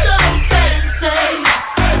 I'm so fancy.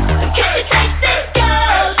 Can't you taste this,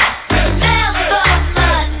 girl? Remember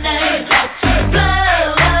my name, let you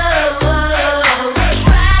blow.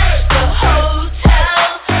 Crash the hotel,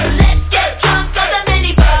 let's get drunk on the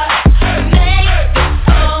minibar. Make the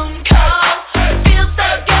phone call, feel so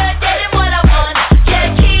good, getting what I want. Yeah,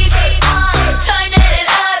 keep on turning it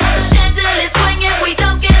up. Chandelier swinging, we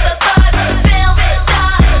don't give a fuck. Film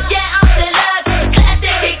star, yeah, I'm the luck.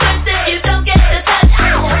 Classic sequence if you don't get the touch.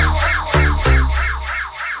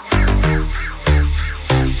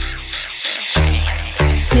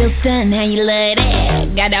 Still stunned how you love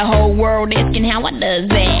that. Got the whole world asking how I does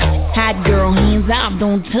that. Hot girl, hands off,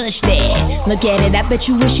 don't touch that. Look at it, I bet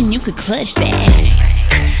you wishing you could clutch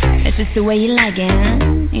that. That's just the way you like it, huh?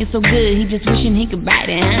 It's so good, he just wishing he could bite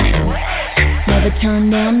it, huh? Never turn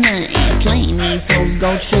down nothing. Playing these hoes,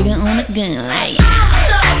 go trigger on a gun like I'm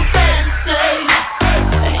so fancy.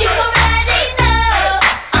 You already know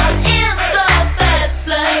I'm in the fast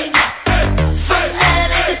lane. From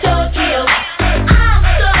LA to Tokyo, I'm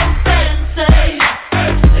so fancy.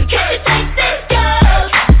 Can't you taste this, girl?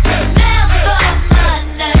 Remember my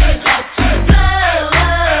name, let you blow.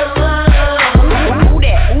 Who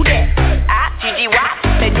that? I-G-G-Y.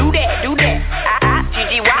 They do that.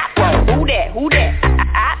 I-G-G-Y. Who that?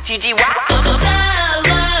 I-G-G-Y.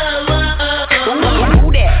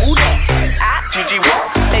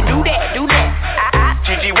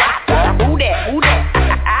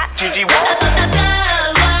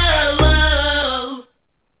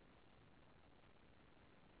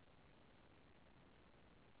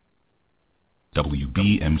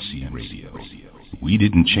 WBMC Radio. We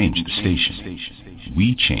didn't change the station.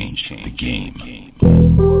 We changed the game.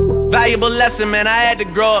 Valuable lesson, man, I had to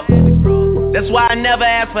grow up. That's why I never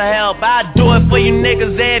ask for help. I do it for you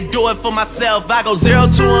niggas and do it for myself. I go 0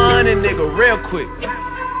 to 100, nigga, real quick.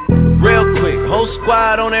 Whole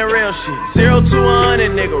squad on that real shit. 0 to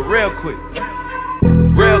 100, nigga, real quick.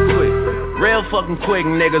 Real fucking quick,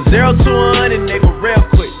 nigga. 0 to 100, nigga, real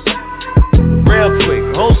quick.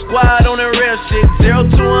 Whole squad on that real shit. 0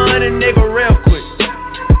 to 100, nigga, real quick.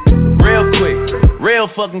 Real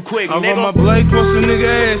fucking quick, nigga. I run my blade across a nigga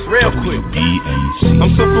ass real quick.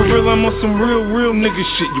 I'm so for real, I'm on some real nigga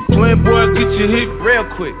shit. You playing, boy, I get your hit real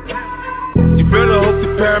quick. You better hope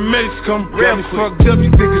the paramedics come. Real quick. Fucked up,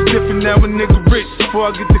 you think it's different now a nigga rich.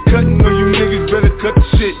 Before I get to cutting, know you niggas better cut the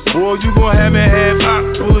shit. Boy, you gon' have me half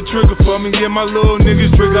op, pull the trigger for me. Yeah, my little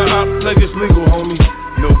niggas trigger op like it's legal, homie.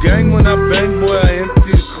 No gang when I bang, boy, I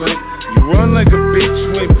empty the clip. You run like a bitch,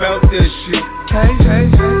 you ain't bout that shit. Hey.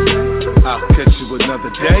 I'll catch you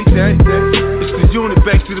another day. It's the unit,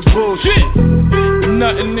 back to the bullshit.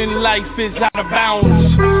 Nothing in life is out of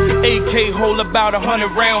bounds. AK hold about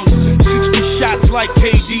 100 rounds. 60 shots like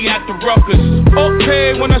KD at the Ruckers.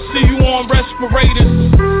 Okay, when I see you on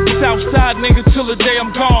respirators. Southside nigga till the day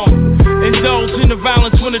I'm gone. Indulge in the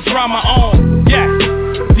violence when the drama on. Yeah,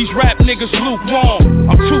 these rap niggas lukewarm.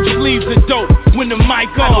 I'm 2 sleeves of dope when the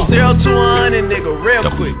mic on. 0 to 100, nigga, real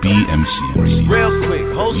quick. WBMC Radio. Real quick.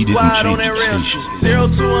 Whole squad on that real shit. 0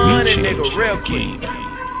 to 100, nigga, real quick.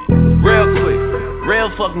 Real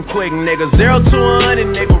fucking quick, nigga. 0 to 100,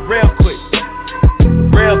 nigga, real quick.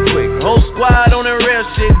 Whole squad on that real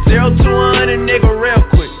shit. 0 to 100, nigga, real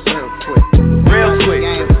quick.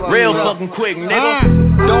 Real fucking quick, nigga.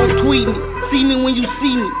 Don't tweet me, see me when you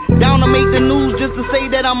see me. Down to make the news just to say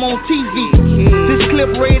that I'm on TV. This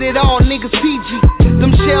clip rated all niggas PG.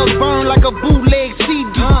 Them shells burn like a bootleg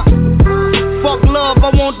CD. Fuck love,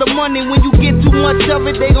 I want the money. When you get too much of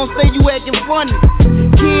it, they gon' say you acting funny.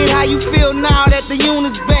 Kid, how you feel now that the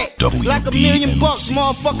unit's back? Like $1 million bucks,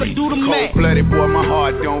 motherfucker, do the math. Cold-blooded boy, my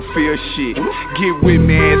heart don't feel shit. Get with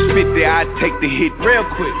me, ass 50, I take the hit real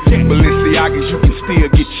quick. Balenciagas, you can still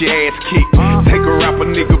get your ass kicked. Take a rapper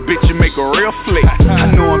nigga, bitch, and make a real flick.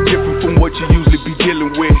 I know I'm different from what you usually be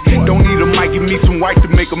dealing with. Don't need a mic, give me some white to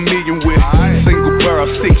make $1 million with. Single barrel,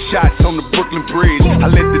 6 shots on the Brooklyn Bridge. I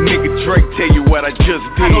let the nigga Drake tell you what I just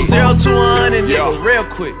did. I go 0 to 100, nigga, real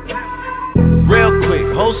quick. Real quick,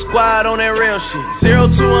 whole squad on that real shit. 0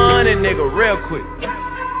 to 100, nigga, real quick.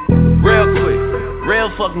 Real quick, real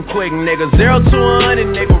fucking quick, nigga. 0 to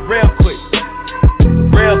 100, nigga, real quick.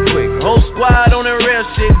 Real quick, whole squad on that real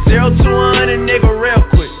shit. 0 to 100, nigga, real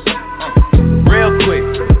quick. Real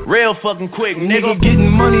quick, real fucking quick, nigga. Getting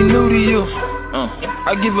money new to you.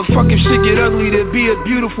 I give a fuck if shit get ugly, there'd be a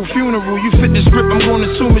beautiful funeral. You fit the script, I'm gonna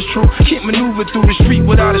assume it's true. Can't maneuver through the street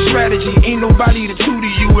without a strategy. Ain't nobody to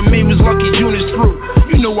tutor you, and May was lucky June is through.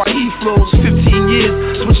 You know why he flows, 15 years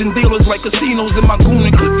switching dealers like casinos in my goon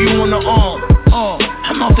and clip you on the arm.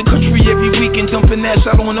 I'm out the country every weekend, dumping ass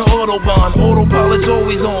out on the Autobahn. Autopilot's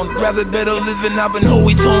always on, rather better living, I've been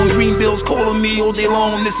hoey toned. Green bills calling me all day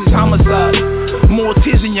long, this is homicide. More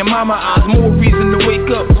tears in your mama eyes, more reason to wake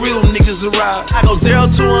up, real niggas arrive. I go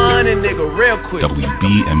 0 to 100, nigga, real quick.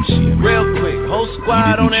 WBMC. Real quick, whole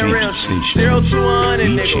squad on that real shit. 0 to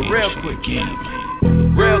 100, nigga, real quick.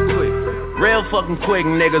 Real quick, real fucking quick,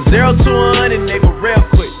 nigga. 0 to 100, nigga, real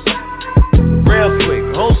quick. Real quick,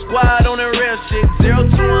 whole squad on that real shit. 0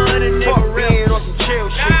 to 100, nigga, real on some chill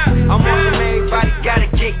shit. I'm on some everybody gotta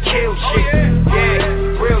get killed shit.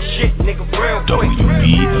 Yeah, real shit, nigga, real quick.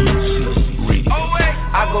 WBMC Radio.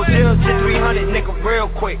 I go 0 to 300, nigga, real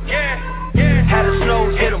quick. Had the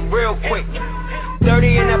snows hit him real quick.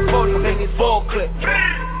 30 in that 40, make me full clip.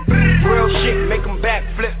 Real shit, make them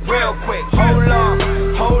backflip real quick. Hold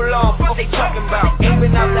on, what they talking about? Ain't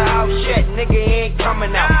been out the house yet, nigga, he ain't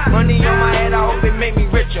coming out. Money on my head, I hope it make me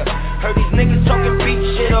richer. Heard these niggas talking beat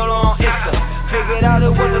shit all on Insta. Figured out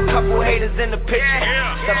it was a couple haters in the picture.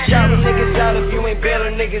 Stop shouting niggas out if you ain't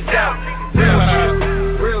bailing niggas out.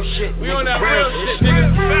 Real shit, we on that real shit, nigga.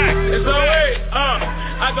 It's alright,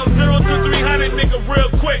 I go 0 to 300, nigga, real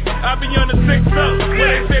quick. I be on the 6-0, where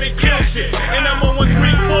they say they kill shit. And I'm on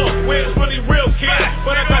 134, where it's really real, kid.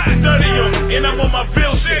 But I got the 30 on me, and I'm on my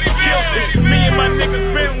bill shit. Kill shit. Me and my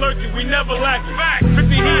niggas been lurking, we never lacking.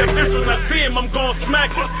 50 he officials, I see him, I'm gon'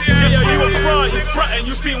 smack him. Yeah, you a fraud, you frontin',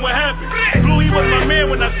 you seen what happened. Blue, he was my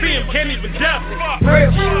man when I see him, can't even dap him.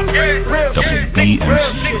 Real shit, real shit,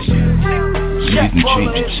 real shit. You didn't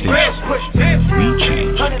change the station. We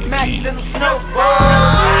changed the game.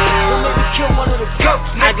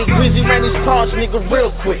 I get busy around these parts, nigga,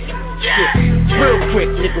 real quick. Shit, real quick,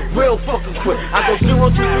 nigga, real fucking quick. I go 0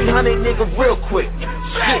 to 300, nigga, real quick.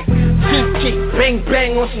 Shit, keep, bang,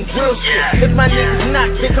 bang on some drill shit. If my niggas not,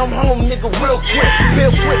 they come home, nigga, real quick. Real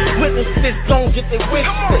quick, witness this, don't get their wish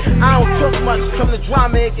spit. I don't talk much, come to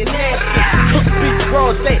drama and get nasty. Took the beat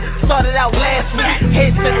broad day, started out last week.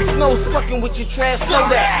 Head said the snow's fucking with your trash, know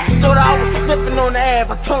that. Thought I was slipping on the ab,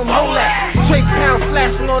 I told him hold that. Straight pound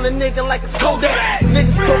flashing on a nigga like it's Kodak.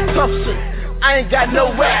 Niggas talk tough shit, I ain't got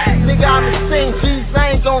no rap. Nigga, I'm the same G's,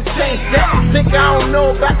 I ain't gon' change that. Think I don't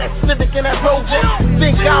know about that Civic and that Rover.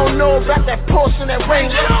 Think I don't know about that Porsche and that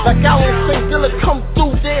Ranger. Like I don't think Dilla come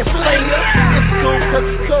through there, flanger. It's cool cause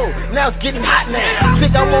it's cold, now it's getting hot now.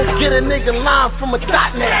 Think I won't get a nigga line from a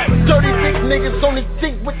dot now. Dirty big niggas only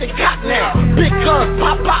think what they got now. Big guns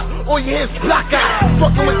pop, all you hear is block out.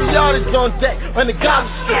 Fucking with the yardage on deck, on the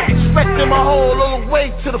garbage strip. Expecting my whole all the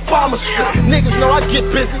way to the farmer's strip. Niggas know I get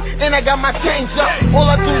busy, and I got my change up. All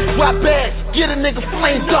I do is drop bags, get a nigga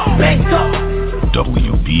flamed up, banged up.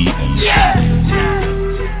 WBMC. Yeah.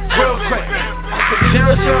 Real quick.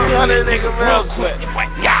 0 to 300, nigga, real quick.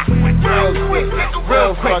 Yeah. Real quick,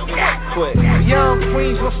 real fucking quick. Young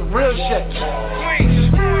Queens with some real shit.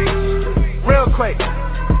 Real quick. I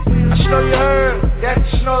know you heard that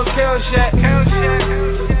the Snows kill shit.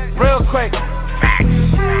 Real quick.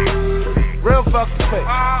 Real fucking quick.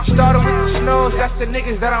 Started with the Snows, that's the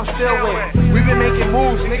niggas that I'm still with. We been making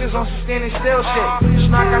moves, niggas on some standing still shit.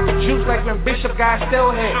 Snow got the juice like when Bishop got still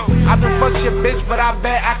hit. I been fuck your bitch, but I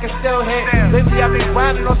bet I can still hit. Lately I been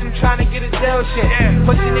grinding on some trying to get a deal shit.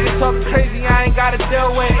 Pussy niggas talking crazy, I ain't gotta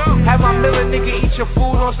deal with. Have my Miller nigga eat your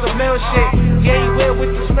food on some meal shit. Yeah, you weird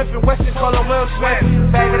with the Smith and Wesson, call him Will Smith.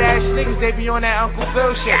 Faggot ass niggas they be on that Uncle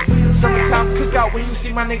Phil shit. Summertime cookout when you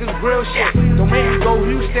see my niggas grill shit. Don't make me go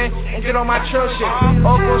Houston and get on my trill shit.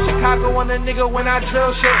 Or go Chicago on a nigga when I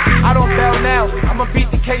drill shit. I don't bail now, I'ma beat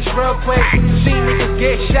the case real quick. See niggas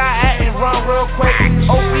get shot at and run real quick.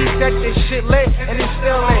 OB set this shit lit and it's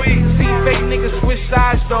still lit. See fake niggas switch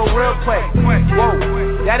sides though real quick.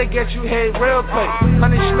 Whoa, that'll get you hit real quick.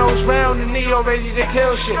 100 snows round and Neo ready to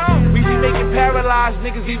kill shit. We be making paralyzed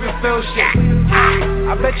niggas even feel shit.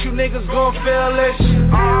 I bet you niggas gon' feel this.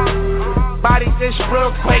 Body this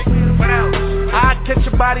real quick. I catch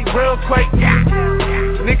your body real quick.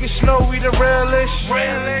 Niggas know we the realest.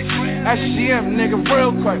 SGM nigga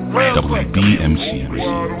real quick. WBMC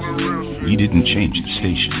Radio. We didn't change the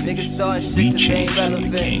station. We changed the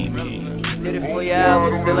game. Did it for your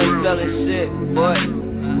album, still ain't selling shit, boy.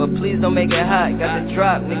 But please don't make it hot, got the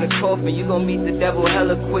drop, nigga coughing, you gon' meet the devil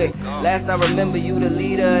hella quick. Last I remember you the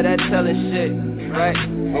leader of that telling shit, right?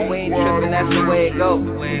 But we ain't trippin', that's the way it go.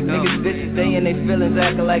 Niggas bitches, they in they feelings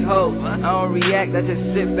acting like hoes. I don't react, I just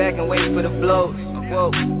sit back and wait for the blows.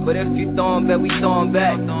 Whoa, but if you throwin' back, we throwin'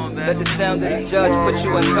 back. Let the sound of the judge put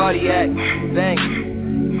you in cardiac.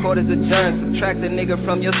 Bang, court is adjourned, subtract the nigga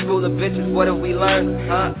from your school of bitches, what have we learned,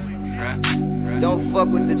 huh? Don't fuck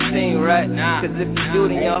with the team, right? Cause if you do,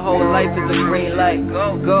 then your whole life is a green light.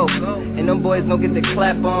 Go. And them boys don't get the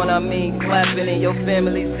clap on, I mean clapping, and your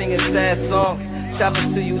family singing sad songs.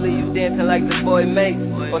 Chopping to you, leave you dancing like the boy makes.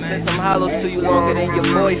 Or send some hollows to you longer than your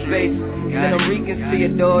boy's face. Send them Ricans to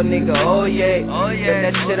your door, nigga, oh yeah. But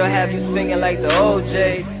that shit'll have you singing like the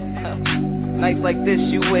OJs. Nights like this,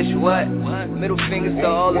 you wish what? Middle fingers to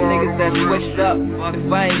all the niggas that switched up.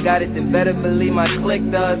 If I ain't got it, then better believe my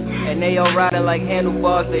clique does. And they all riding like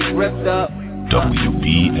handlebars, they ripped up.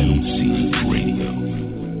 WBMC Radio.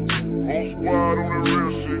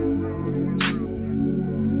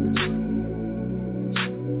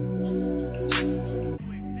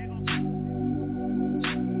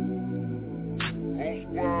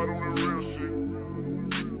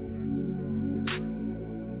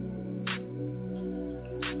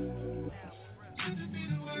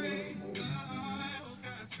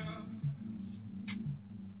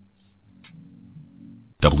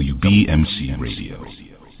 WBMC Radio.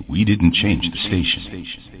 We didn't change the station.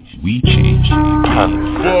 We changed the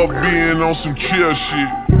game. Fuck being on some chill shit.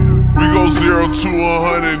 We go 0 to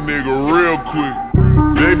 100, nigga, real quick.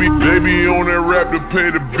 They be on that rap to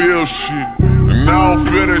pay the bill shit. And I don't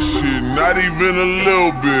feel that shit, not even a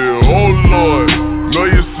little bit. Oh Lord, know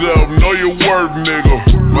yourself, know your worth, nigga.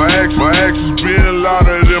 My actions being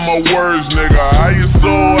louder than my words, nigga. How you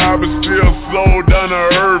sold, I been still sold down to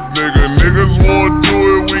earth, nigga. Niggas wanna do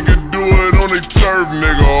it, we can do it on their turf,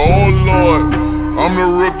 nigga. Oh Lord, I'm the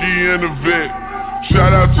rookie and the vet.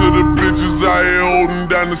 Shout out to the bitches out here holding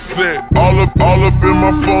down the set. All up in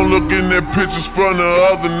my phone looking at pictures from the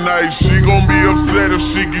other night. She gon' be upset if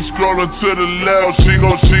she keep scrolling to the left. She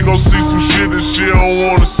gon' see some shit that she don't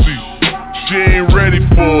wanna see. She ain't ready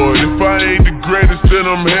for it. If I ain't the greatest, then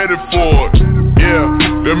I'm headed for it. Yeah,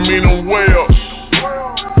 that mean I'm way up.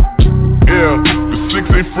 Yeah, the 6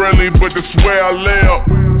 ain't friendly, but that's where I lay up.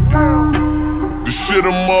 The shit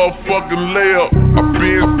a motherfucking layup. I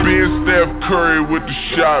been Steph Curry with the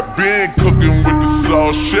shot. Been cooking with the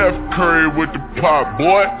sauce. Chef Curry with the pot,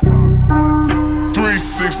 boy.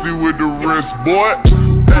 360 with the wrist, boy.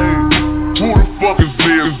 Hey, who the fuck is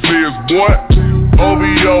this, boy?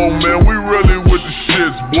 OVO, man, we really with the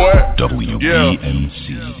shits, boy. WBMC.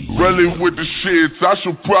 Yeah, really with the shits. I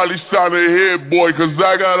should probably sign a hit, boy, cause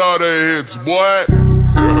I got all the hits, boy.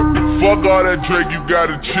 Fuck all that Drake, you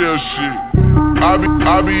gotta chill shit. I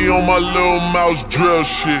be on my little mouse drill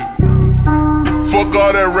shit. Fuck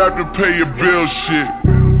all that rap to pay your bill shit.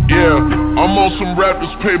 Yeah, I'm on some rappers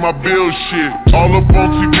pay my bill shit. All up on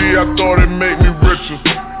TV, I thought it made me richer.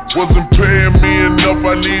 Wasn't paying me enough,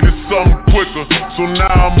 I needed something quicker. So now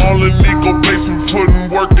I'm all in Nico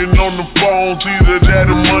basement, working on the phones. Either that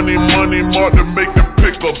or money mark to make the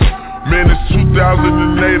pickups. Man, it's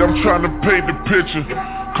 2008, I'm trying to paint the picture.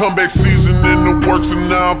 Comeback season in the works and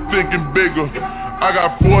now I'm thinking bigger. I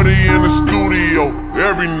got 40 in the studio,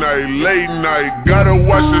 every night, late night. Gotta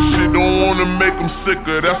watch that shit, don't wanna make them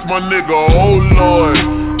sicker. That's my nigga, oh Lord.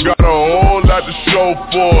 Got a whole lot to show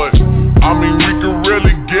for it. I mean, we could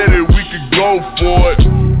really get it, we could go for it.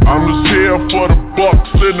 I'm just here for the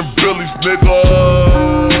bucks and the billies,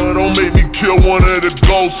 nigga. Don't make me kill one of the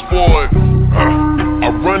ghosts for it. I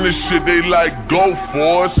run this shit, they like, go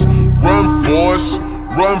for us, run for us.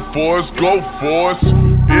 Run for us, go for us.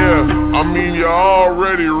 Yeah, I mean you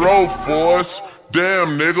already wrote for us.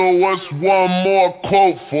 Damn nigga, what's one more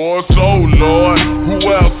quote for us? Oh Lord,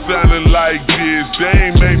 who else sounding like this? They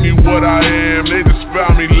ain't make me what I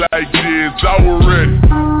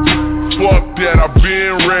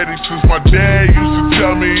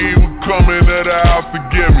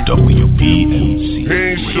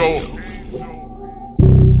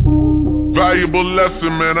Valuable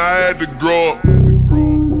lesson, man, I had to grow up.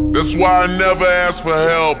 That's why I never ask for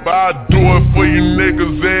help. I do it for you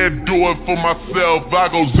niggas and do it for myself. I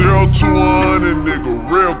go 0 to 100, nigga,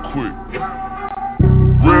 real quick.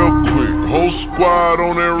 Real quick, whole squad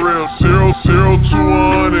on that real 0 to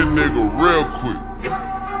 100, nigga, real quick.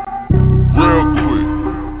 Real quick,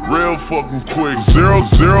 real fucking quick. 0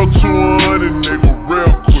 to 100, nigga,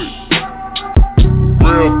 real quick.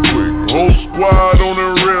 Real quick, whole squad on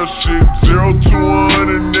that real shit. 0 to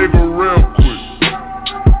 100, nigga, real quick.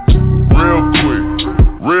 Real quick,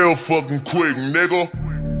 real fucking quick, nigga.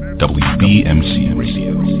 WBMC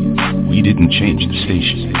Radio. We didn't change the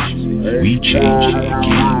station. We changed the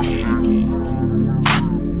game.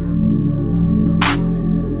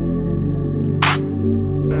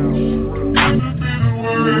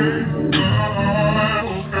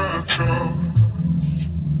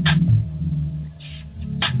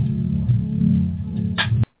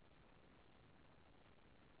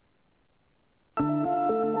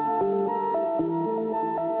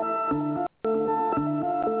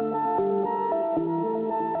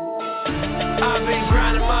 I've been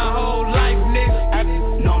grinding my whole life, nigga.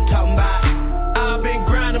 Know I'm talking about. I've been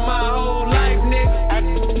grinding my whole life,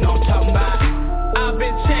 nigga. Know I'm talking about. I've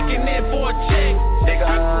been checking in for a check, nigga.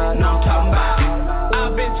 Know I'm talking about.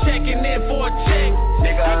 I've been checking in for a check,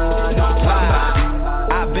 nigga. Know I'm talking about.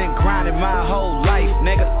 I've been grinding my whole life,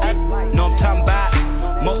 nigga. Know I'm talking about.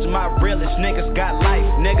 Most of my realest niggas got life,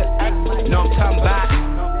 nigga. Know I'm talking about.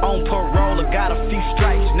 On parole, I got a few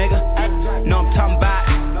stripes, nigga. Know I'm talking about.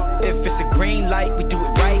 If it's a green light, we do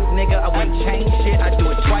it right, nigga. I wouldn't change shit, I do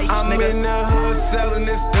it twice, I'm nigga. in the hood selling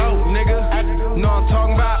this dope, nigga. Know I'm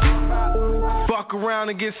talking about. Fuck around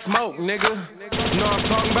and get smoked, nigga. Know I'm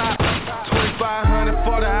talking about. 2,500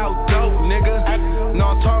 for the out dope, nigga.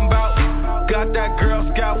 Know I'm talking about. Got that Girl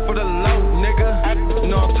Scout for the low, nigga.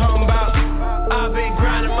 Know I'm talking about. I've been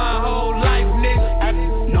grinding my whole life,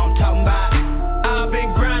 nigga. Know I'm talking about. I've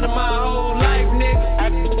been grinding my whole life,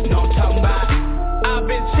 nigga. Know I'm talking about. I've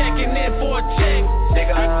been checking in for a check,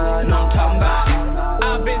 nigga. Know I'm talking about.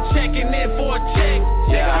 I've been checking in for a check,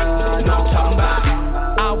 nigga. Know I'm talking about.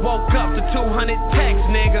 I woke up to 200 texts,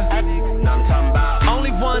 nigga. Know I'm talking about.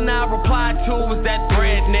 Only one I replied to was that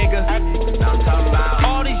bread, nigga. Know I'm talking about.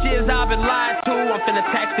 All these years I've been lied to, I'm finna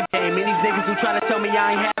tax the game. And these niggas who try to tell me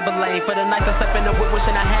I ain't have a lane. For the night I slept in the whip,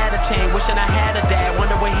 wishing I had a chain, wishing I had a dad,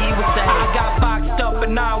 wonder what he would say. I got boxed up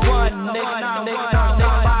and I won, nigga.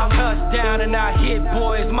 Touchdown and I hit,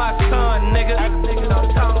 boy, it's my son, nigga.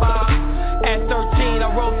 At 13 I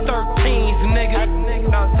wrote 13s, nigga.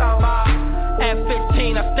 At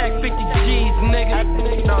 15 I stacked 50 G's, nigga.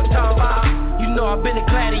 You know I've been a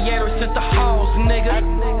gladiator since the halls, nigga.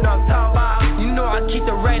 You know I keep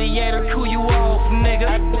the radiator cool you off,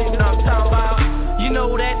 nigga. You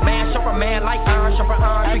know that man, sharper man like iron, sharper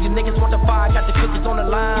iron. So you niggas want the fire, got the cookies on the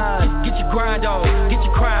line. Get your grind on, get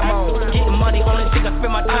your crime on. Getting money, only thing I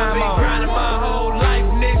spend my time on. I've been grinding my whole life,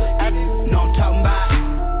 nigga. Know I'm talking about.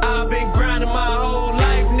 I've been grinding my whole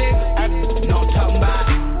life, nigga. Know I'm talking about.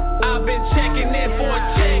 I've been checking in for a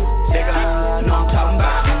check, nigga. Know I'm talking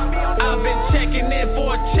about. I've been checking in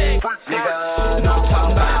for a check, nigga. Know I'm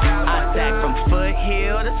talking about. I stack from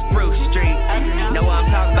Foothill to Spruce Street. Know what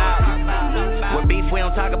I'm talking about. What beef we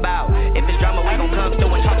don't talk about. If it's drama, we gon' come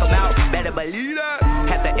through and talk about. Better believe that.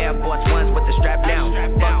 Had the Air Force Ones with the strap down.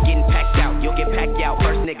 Fuck getting packed out, you'll get packed out.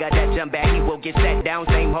 First nigga that jump back, he will get set down.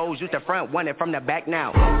 Same hoes, use the front, want it from the back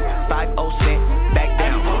now. 5-0 cent, back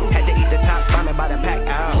down. Had to eat the top, farming by the pack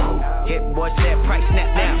out. Hit boy said price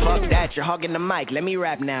snap now. Fuck that, you're hogging the mic, let me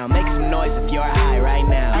rap now. Make some noise if you're high right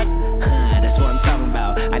now. That's what I'm talking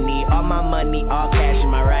about. I need all my money, all cash in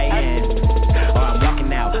my right hand. Or I'm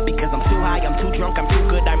walking out, because I'm too high, I'm too drunk, I'm too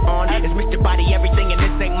good, I'm on. It's Mr. Body, everything, and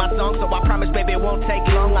this ain't my song. So I promise, baby, it won't take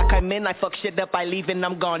long. I come in, I fuck shit up, I leave and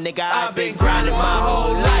I'm gone, nigga. I've been grinding my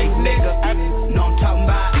whole life, nigga. Know I'm talking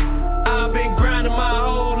about. I've been grinding my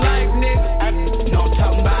whole life, nigga. Know I'm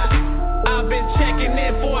talking about. I've been checking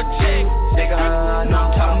in for a check, nigga. Know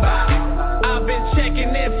I'm talking about. I've been checking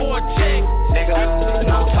in for a check, nigga.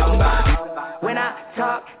 Know I'm talking about. When I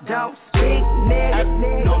talk, don't speak, nigga.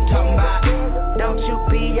 Know I'm talking about. Don't you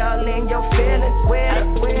be all in your feelings with it.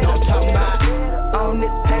 Know I'm talking about. On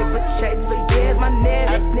this paper chase for years, my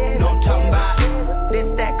nigga. Know I'm talking about. This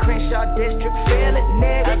that Crenshaw district, feel it,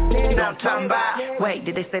 nigga. Know I'm talking about. Wait,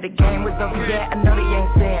 did they say the game was over yet? I know they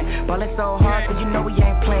ain't saying. Ballin' so hard, so you know we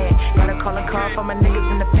ain't playing. Gotta call a car for my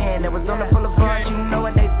niggas in the pen. That was on the boulevard, you know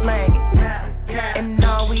what they slang. And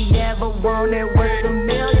all we ever wanted was some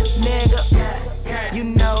millions, nigga. You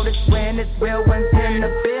know this when it's real ones in the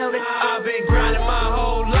building. I've been grinding my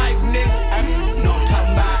whole life, nigga.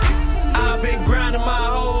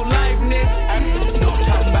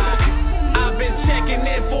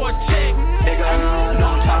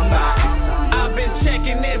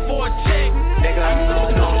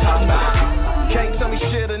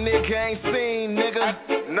 gang scene,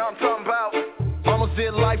 nigga. Know I'm talking about. Almost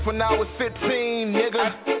did life when I was 15,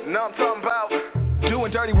 nigga. Know I'm talking about.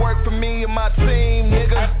 Doing dirty work for me and my team,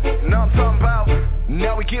 nigga. Know I'm talking about.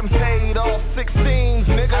 Now we getting paid all 16s,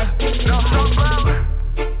 nigga. Know I'm talking about.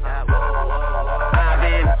 I've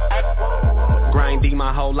been grinding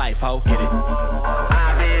my whole life, ho. Get it?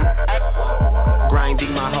 I've been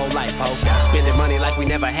grinding my whole life, ho. Spending money like we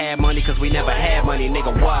never had money, cause we never had money,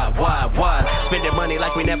 nigga. Why? Spending money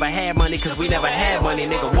like we never had money, cause we never had money,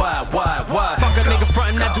 nigga. Why? Fuck a nigga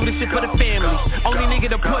frontin', I do this shit for the family. Only nigga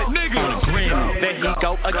to put nigga on the Grammy. There he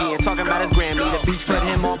go again, talking about his Grammy. The beats put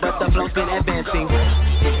him on, but the flow's been advancing.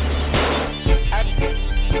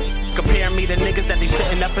 Compare me to niggas that they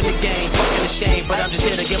sitting up in the game, fucking ashamed, but I'm just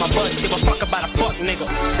here to get my butt. Give a fuck about a fuck, nigga.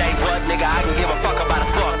 Say what, nigga? I can give a fuck about a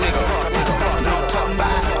fuck, nigga. No talking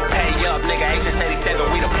about pay up, nigga.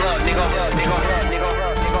 H87, we the plug, nigga.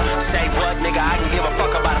 Say what, nigga? I can give a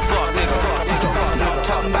fuck about a fuck, nigga. No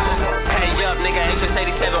talking about pay up, nigga.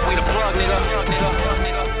 H87, we the plug, nigga.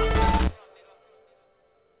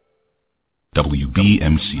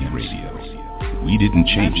 WBMC Radio. We didn't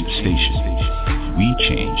change the station. We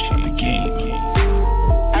changed the game.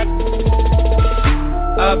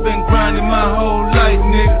 I've been grinding my whole life,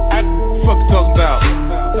 nigga. Fuck you talking about?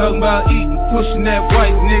 Talking about eating, pushing that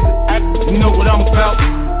white, nigga. You know what I'm about.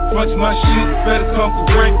 Front my shit, better come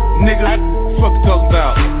correct, nigga. Fuck you talking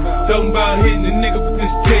about? Talking about hitting the nigga with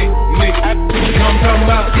this tech, nigga. You know what I'm talking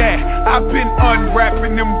about? Yeah, I've been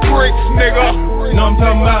unwrapping them bricks, nigga. You know what I'm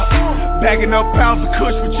talking about? Bagging up pounds of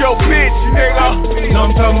kush with your bitch, nigga. You know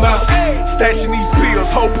what I'm talking about? Stashing these pills,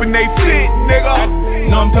 hoping they fit, nigga.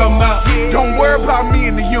 You know what I'm talking about? Don't worry about me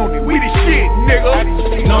in the unit, we the shit,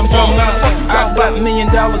 nigga. You know what I'm talking about? I got $1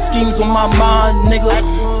 million schemes on my mind, nigga.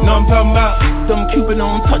 You know what I'm talking about? Them Cupid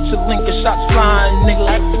on touch a link and shots flying, nigga.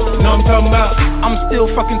 You know what I'm talking about? I'm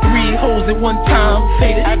still fucking 3 hoes at one time,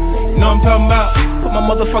 faded. You know what I'm talking about? Put my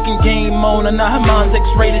motherfucking game on and now her mind's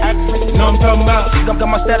X-rated. You know what I'm talking about? Got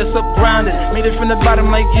my status up grinded, made it from the bottom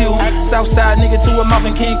like you. Southside nigga to a mouth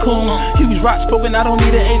in Cancun. Huge rocks poking, I don't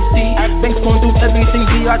need an AC. Banks going through everything,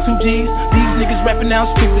 BI2Gs. These niggas rapping now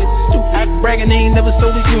stupid. Bragging they ain't never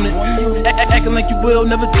sold a unit. Acting like you will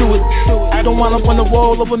never do it. Don't wind up on the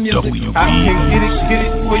wall over music. I can get it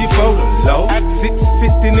for your photo low.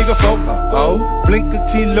 650 nigga photo. Oh, blink a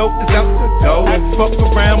kilo is out the door. Don't fuck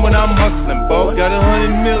around when I'm hustling, boy. Got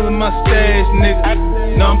 100 mil in my stash, nigga.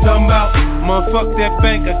 Know I'm talking about? Motherfuck that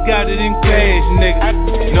bank, I got it in cash,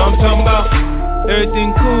 nigga. Know I'm talking about? Everything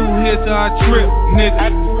cool here till I trip, nigga.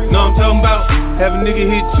 Know I'm talking about? Have a nigga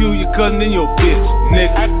hit you, your cousin and your bitch,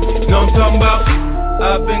 nigga. Know I'm talking about?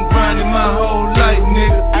 I've been grinding my whole life,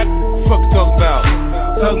 nigga. Fuck you talking about?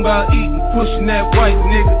 Talking about eating, pushing that white,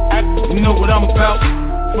 nigga. You know what I'm about.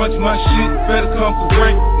 Front my shit, better come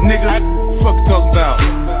correct, nigga. Fuck you talking about?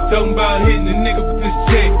 Talking about hitting the nigga with this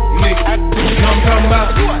tech, nigga. You know what I'm talking about?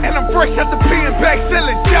 And I'm fresh out the pen back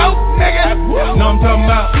selling dope, nigga. You know what I'm talking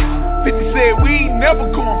about? 50 said we ain't never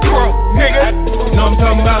going broke, nigga. You know what I'm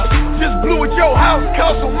talking about? Just blew at your house,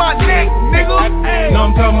 cost on my neck, nigga. You know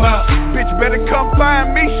what I'm talking about? Bitch better come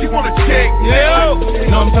find me, she wanna check, yeah. You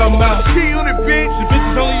know what I'm talking about? She on it, bitch. The bitch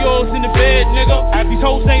is only yours in the bed, nigga. These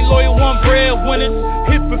hoes ain't loyal, one bread winners.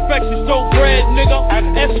 Hit perfection, so bread, nigga.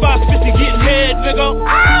 S550 getting head, nigga.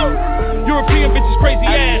 Ow! European bitches crazy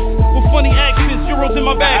ass with funny accents, euros in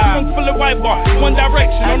my bag, trunk full of white bar, one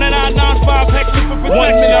direction on that 995 pack for protection.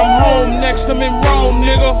 1 minute I'm home, next I'm in Rome,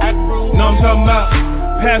 nigga. Know I'm talking about?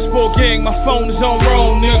 Passport gang, my phone is on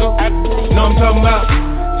Rome, nigga. Know I'm talking about?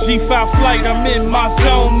 G5 flight, I'm in my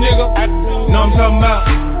zone, nigga. Know I'm talking about?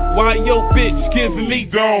 Why your bitch giving me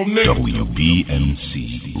dome, nigga?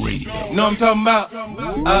 WBMC Radio. Know I'm talking about?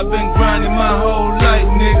 I've been grinding my whole life,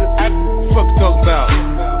 nigga. Fuck you talking about?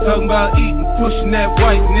 Talking about eating, pushing that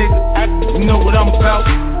white, nigga. You know what I'm about.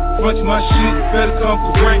 Front my shit, better come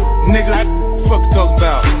correct, nigga. Fuck you talking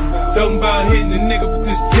about? Talking about hitting the nigga with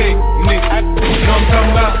this tech, nigga. You know what I'm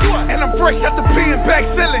talking about? And I'm fresh out the pen back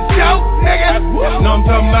selling dope, nigga. You know what I'm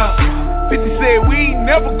talking about? 50 said we ain't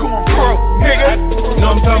never going broke, nigga. You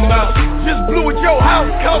know what I'm talking about? Just blew at your house,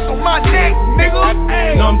 cost on my neck, nigga.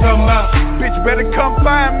 You know what I'm talking about? Bitch better come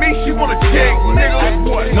find me, she wanna check, nigga.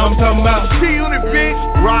 You know what I'm talking about? She on it, bitch.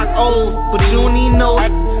 Rock old, but you don't even know it.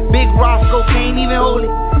 Big Roscoe can't even hold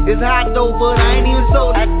it. It's hot though, but I ain't even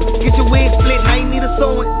sold it. Get your wig split, now you need a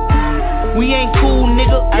sewing. We ain't cool,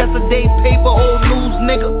 nigga. Yesterday paper, old news,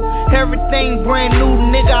 nigga. Everything brand new,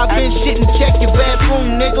 nigga. I been shitting, check your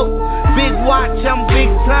bathroom, nigga. Big watch, I'm big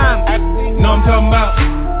time. Know I'm talking about?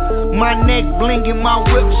 My neck blinking, my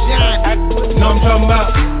whip shine. Know I'm talking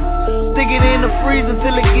about? Stick it in the freezer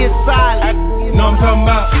till it gets silent. Know I'm talking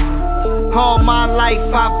about? All my life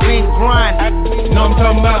I've been grinding. Know I'm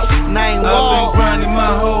talking about? Name I've been grinding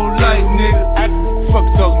my whole life, nigga. Fuck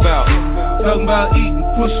you talking about? Talking about eating,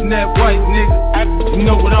 pushing that white, nigga. You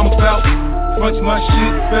know what I'm about? Punch my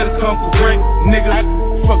shit, better come correct, nigga.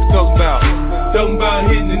 Fuck you talking about? Talking about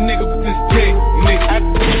hitting a nigga with this dick, nigga.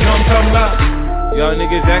 You know what I'm talking about? Y'all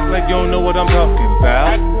niggas act like you don't know what I'm talking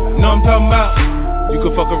about. Know what I'm talking about? You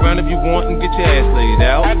can fuck around if you want and get your ass laid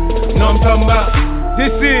out. Know what I'm talking about?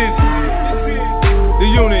 This is the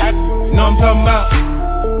unit. Know what I'm talking about?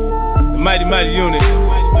 The mighty, mighty unit. Know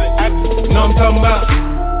what I'm talking about?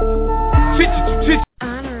 Chit.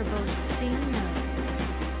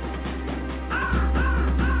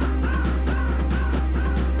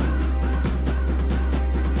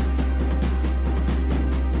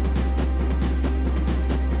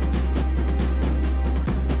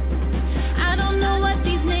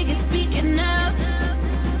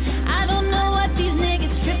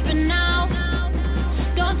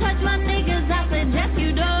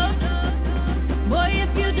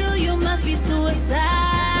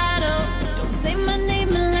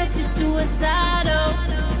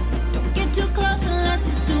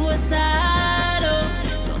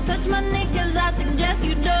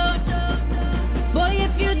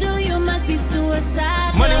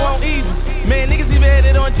 Money won't ease us. Man, niggas even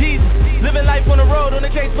headed on Jesus. Living life on the road, on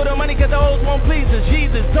the case for the money, cause the hoes won't please us.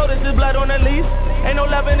 Jesus told us there's blood on the leaves. Ain't no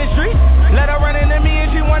love in the street. Let her run into me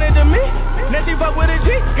and she wanted to me. Now she fuck with a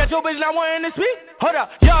G. Got your bitch not wanting to speak. Hold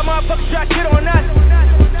up, y'all motherfuckers try shit on us.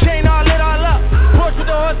 Chain all lit all up. Push with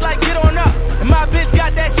the horse like get on up. And my bitch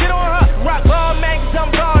got that shit on her. Rock ball man, cause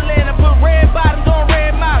I'm ballin'. I put red bottoms on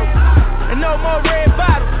red models. And no more red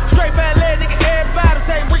bottles. Straight fat leg, nigga, everybody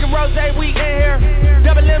say Rick and Rose, we in here.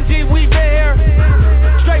 Double MG, we been here.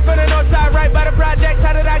 Straight from the north side, right by the projects,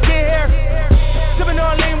 how did I get here? Sippin'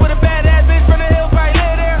 on lean with a badass bitch from the hill, probably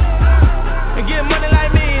live there. And get money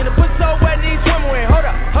like me, and the pussy so wet, need swimwear. Hold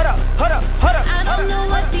up. I don't know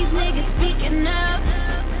what these niggas speaking of.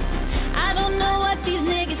 I don't know what these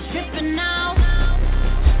niggas trippin' now.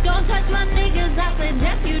 Don't touch my niggas, I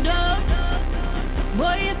suggest you don't.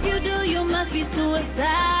 Boy, if you do, you must be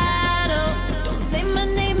suicidal. Don't say my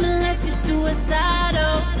name unless you're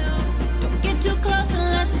suicidal. Don't get too close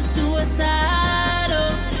unless you're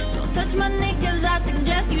suicidal. Don't touch my niggas, I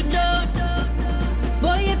suggest you don't.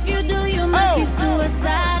 Boy, if you do, you must be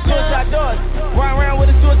suicidal. Suicide doors, run around with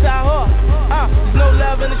a suicide whore. There's no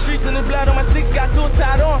love in the streets and the blood on my sneakers, got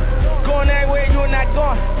suicide on. Going everywhere, you're not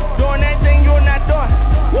going. Doing anything you're not doing.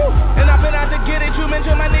 Woo! And I've been out to get it, you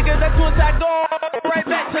mentioned my niggas, that suicide going. Right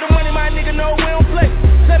back to the money, my nigga, no, we don't play.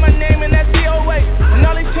 Say my name and that's DOA. And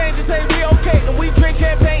all these changes say we okay. And we drink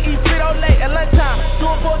champagne, eat Frito-Lay at lunchtime.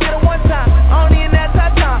 Doing 4 get a one time. I don't even have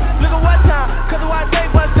time. Look at what time. Cause of why they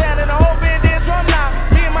bust down and the whole band dance drum line.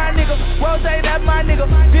 Me and my nigga, Rose, that's my nigga.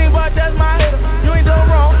 Dean Bud, that's my hitter. You ain't doing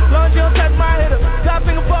wrong, long as you don't touch my hitter. Top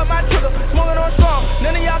finger fuck my trigger, smoking on strong.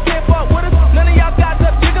 None of y'all can't fuck with us. None of y'all got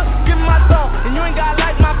that nigga. Give me my song, and you ain't gotta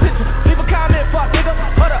like my picture. Leave a comment, fuck nigga.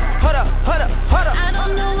 Hold up. I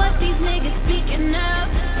don't know what these niggas speaking of.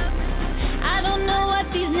 I don't know what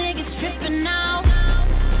these niggas tripping now.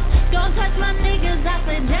 Don't touch my niggas, I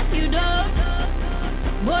suggest you don't.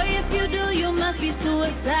 Boy, if you do, you must be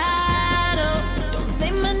suicidal. Don't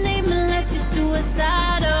say my name unless you're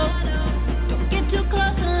suicidal. Don't get too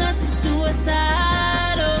close unless you're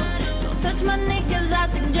suicidal. Don't touch my niggas, I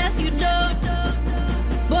suggest you don't.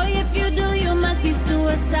 Boy, if you do, you must be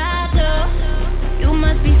suicidal. You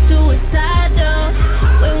must be suicidal.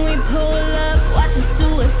 When we pull up, watching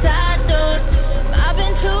suicidal.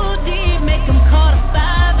 Mobbing too deep, make them call the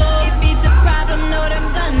 5-0. If it's a problem, know them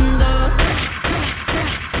guns go.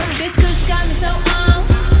 This kush got me so on.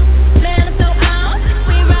 Man, I'm so on.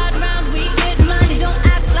 We ride around, we get money. Don't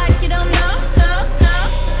act like you don't know.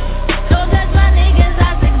 Don't touch my niggas,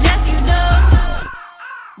 I suggest you don't.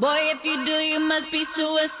 Boy, if you do, you must be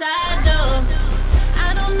suicidal.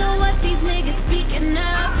 I don't know what these niggas speaking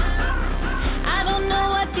of. I don't know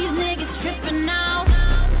what these niggas tripping now.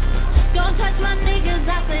 Don't touch my niggas,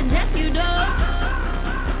 I suggest you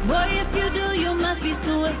don't. Boy, if you do, you must be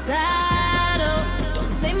suicidal.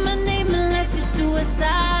 Don't say my name unless you're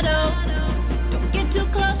suicidal. Don't get too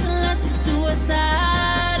close unless you're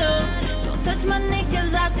suicidal. Don't touch my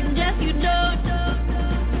niggas, I suggest you don't.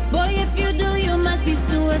 Boy, if you do, you must be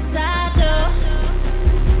suicidal.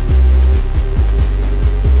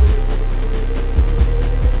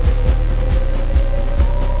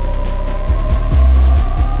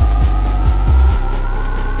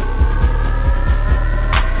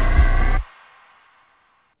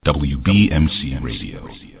 WBMC Radio.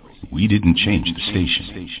 We didn't change the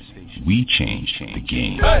station. We changed the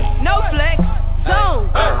game. No flex zone.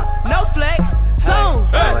 No flex zone.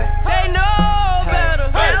 They know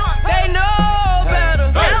better. They know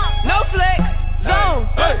better. No flex zone.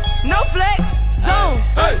 No flex zone.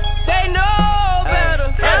 They know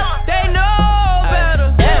better. They know better.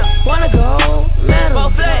 Wanna go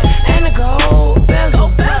metal and a gold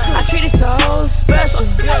bezel. I treat it so special.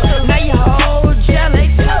 Now you hold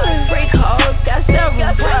jealous. Freak hoes got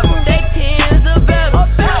several. They tens of better.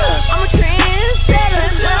 I'm a trendsetter.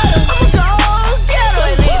 I'm a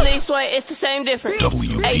go-getter. Sway, it's the same difference.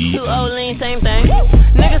 H2O lean, same thing.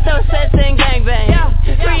 Niggas so sets and gangbang.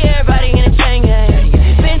 Free everybody in a chain gang.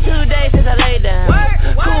 Been 2 days since I laid down.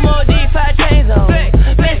 Kumo D5 chains on.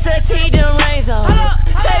 Mr. T them rains on.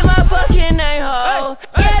 Say my fucking name, ho.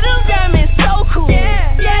 Yeah, them diamonds so cool.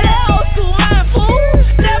 Yeah, that old school mind fool.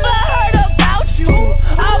 Never heard about you.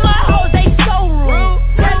 All my hoes, they so rude.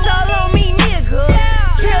 That's all on me, nigga.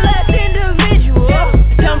 Kill us individual.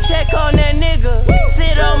 Come check on that nigga.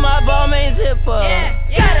 Sit on my ball main zipper.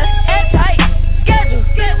 Got us airtight schedule.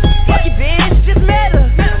 Fuck your bitch, just met her.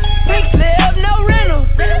 Big slip, no rental.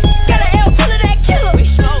 Got an L full of that killer.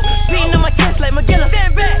 Beating on my kiss like McGilla.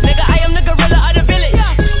 Nigga, I am the gorilla of the village.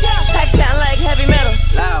 Pack sound like heavy metal.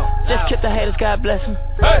 Just kick the haters, God bless them.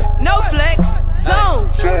 No flex zone.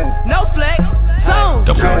 No flex zone.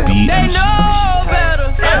 They know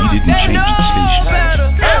better. They know better.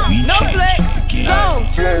 No flex zone.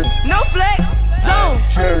 No flex zone.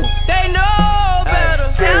 They know better.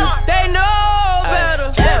 They know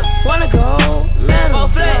better. Wanna go metal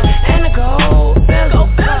and a gold bezel.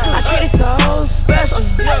 I treat it so special.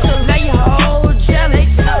 Now you hold jealous.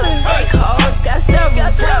 Freak hoes got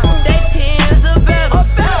several. They tens of better. I'm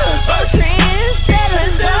a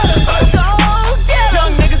trendsetter.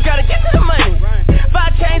 Young niggas gotta get to the money.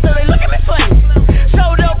 5 chains so they look at me funny.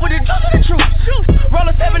 Showed up with the juice of the truth. Roll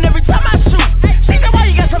a 7 every time I shoot. She said, why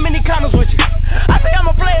you got so many condoms with you? I say I'm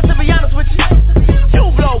a player to be honest with you.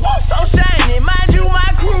 You blow, whoa, so shiny. Mind you,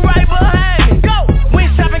 my crew right behind me. Go, we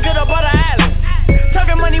shopping good up on the island.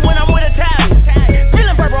 Talking money when I'm with a talent.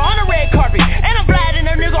 Feeling purple on the red carpet. And I'm gliding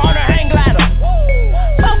a nigga on a hang glider.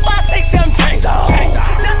 4, 5, 6, 7 chains off.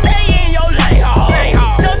 Just stay in your lane.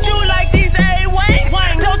 Don't you like these A-Wings?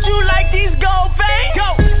 Don't you like these gold fangs?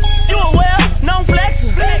 You a well-known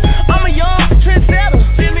flexer. I'm a young trendsetter.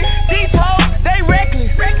 These hoes, they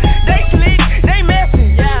reckless. They slick, they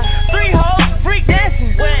messy. 3 hoes, freak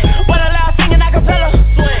dancing. What a loud singing acapella.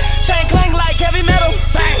 Chain clang like heavy metal.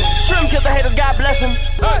 Trim kill the haters, God bless them.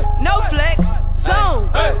 No flex zone.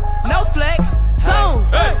 No flex zone.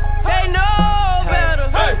 They know better.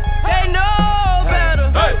 They know better.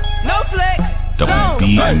 No flex zone.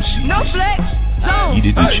 No flex zone. We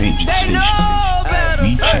didn't change the They station. know better.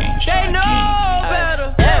 We changed They the know game. better.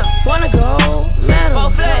 Wanna go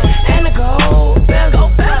metal and a gold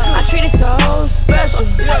bezel. I treat it so special.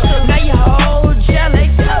 Now you hold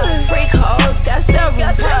jealous. Freak hoes got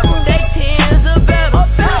several. They tens of better.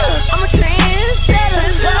 I'm a trendsetter.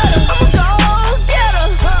 I'm a go-getter.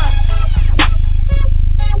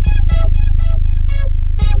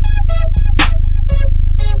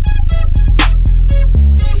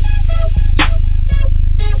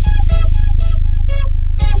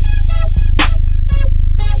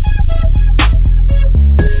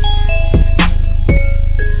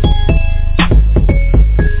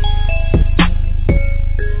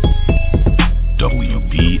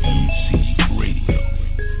 WBMC Radio.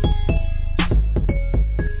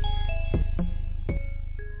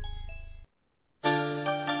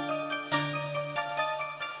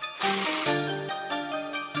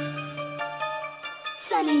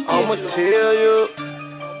 I'ma tell you,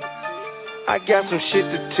 I got some shit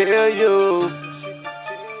to tell you.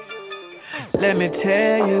 Let me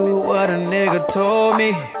tell you what a nigga told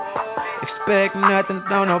me. Expect nothing,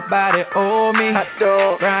 don't nobody owe me.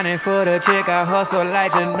 Grinding for the chick, I hustle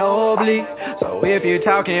like Ginobili. So if you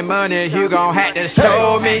talking money, you gon' have to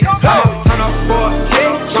show me. I'ma turn up for a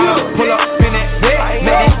chick, pull up in that dick,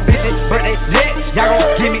 make these bitches birthday lit. Y'all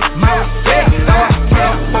gon' give me my respect. I'ma turn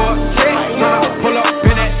up for a chick, pull up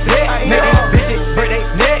in that dick, make these bitches birthday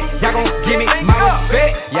lit. Y'all gon' give me my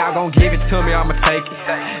respect. Y'all gon' give it to me, I'ma take it.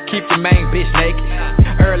 Keep the main bitch naked.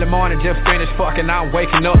 Early morning, just finished fucking, I'm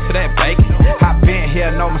waking up to that bacon. I been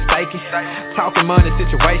here, no mistaking. Talking money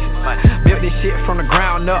situations. Built this shit from the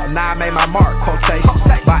ground up, now I made my mark, quotations.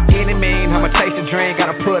 By any means, I'ma chase the dream,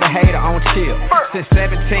 gotta put a hater on chill. Since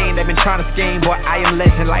 17, they've been trying to scheme, boy, I am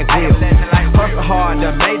legend like Will. Hustle hard,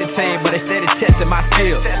 done made the team, but they steady testing my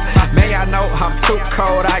skills. Man, I know I'm too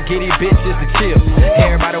cold, I get these bitches to chill.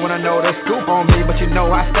 Everybody wanna know the scoop on me, but you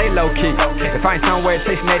know I stay low key. If I ain't somewhere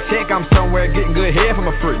chasing that check, I'm somewhere getting good head from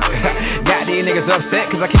a freak. Got these niggas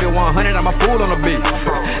upset, cause I keep it 100, I'm a fool on the beat.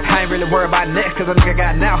 I ain't really worried about next, cause a nigga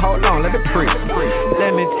got now, hold on, let me preach.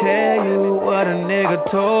 Let me tell you what a nigga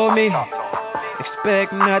told me.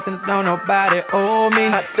 Expect nothing, don't nobody owe me.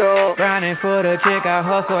 Grinding for the check, I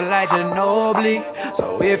hustle like Ginobili.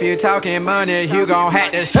 So if you talking money, you gon'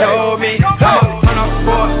 have to show me. I'ma turn up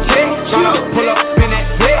for a check, I'ma pull up in that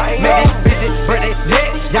jet. Make these bitches break their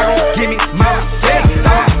neck, y'all gon' give me my respect.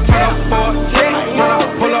 I'ma turn up for a check,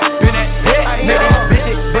 I'ma pull up in that jet. Make these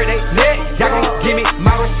bitches break their neck, y'all gon' give me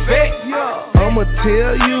my respect. I'ma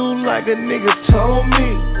tell you like a nigga told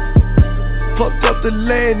me. Fucked up the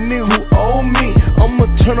land nigga who owe me. I'ma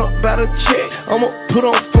turn up by the check, I'ma put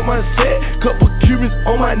on for my set. Couple Cubans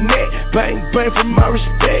on my neck, bang bang for my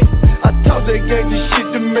respect. I talk that gangsta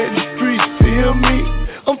shit to make the streets feel me.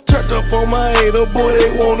 I'm turned up on my hater, boy,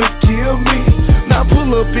 they wanna kill me. Now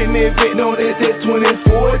pull up in that vet, know that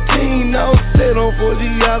 2014. Now set on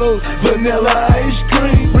 40 autos, vanilla ice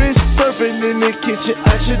cream. Wrist surfing in the kitchen,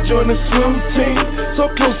 I should join the swim team.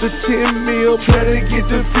 So close to 10 mil, try to get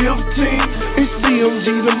to 15. It's CMG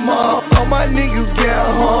tomorrow, all my niggas got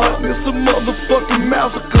hard. It's a motherfucking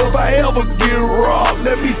massacre if I ever get robbed.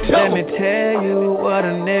 Let me tell you what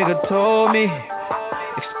a nigga told me.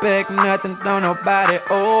 Expect nothing, don't nobody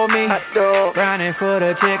owe me. Grinding for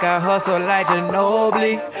the check, I hustle like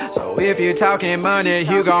Ginobili. So if you talking money,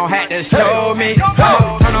 you gon' have to show me.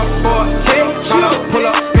 I'ma turn up for a check, I'ma pull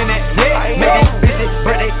up in that jet. Make these bitches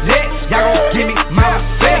break their neck, y'all gon' give me my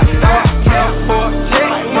respect. I'ma turn up for a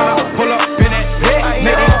check, I'ma pull up in that jet.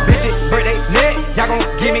 Make these bitches break their neck, y'all gon'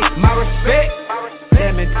 give me my respect.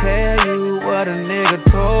 Let me tell you what a nigga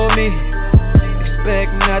told me.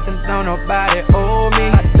 Expect nothing, don't nobody owe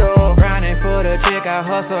me. Grinding for the check, I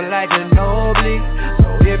hustle like Ginobili.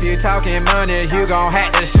 So if you talking money, you gon'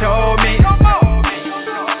 have to show me.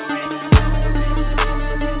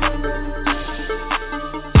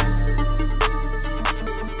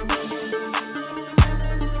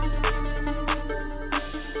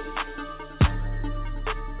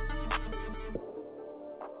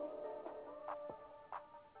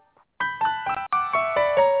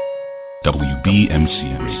 WBMC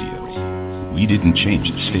Radio. We didn't change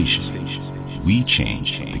the station. We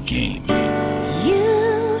changed the game. You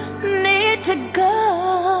need to go.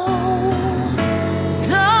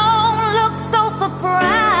 Don't look so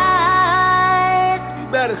surprised. You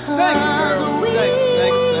better sing, girl. Sing.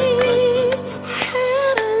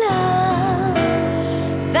 Had a love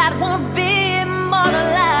that won't be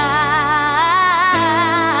immortalized.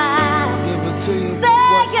 Give it to you. Say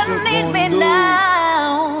you need me now.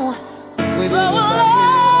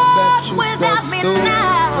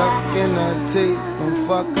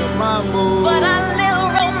 Fuck up my mood. But a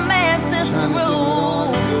little romance is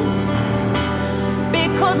through.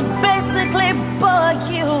 Because basically, boy,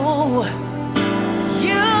 you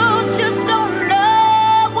just don't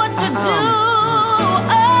know what to do.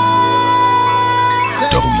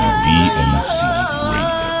 WBMC Radio.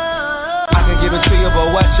 I can give it to you,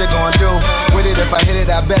 but what you gonna do with it? If I hit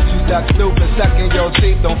it, I bet you stuck stupid. Stuck in your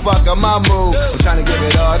seat, don't fuck up my mood. I'm trying to give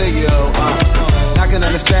it all to you. I can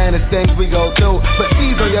understand the things we go through, but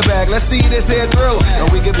C's on your back, let's see this here through.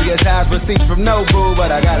 And we can be as high as receipts from no boo,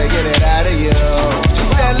 but I gotta get it out of you. She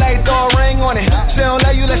said like throw a ring on it. She don't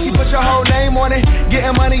let you, let she put your whole name on it.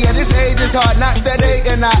 Getting money at this age is hard, not that age,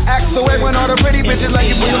 and I act so it when all the pretty bitches like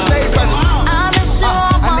you put your stage present. I'm not sure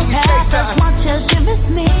I won't have as much as you miss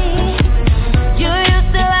me. You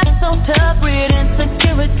used to act so tough with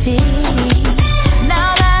insecurity.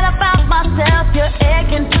 Now that I found myself, you're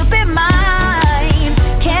aching to be mine.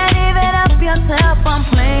 Can't even help yourself, I'm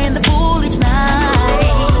playing the fool each night.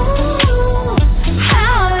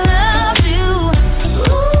 How I loved you,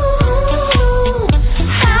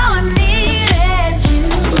 how I needed you.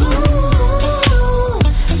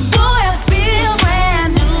 Boy, I feel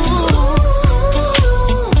brand new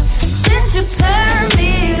since you turned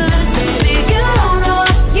me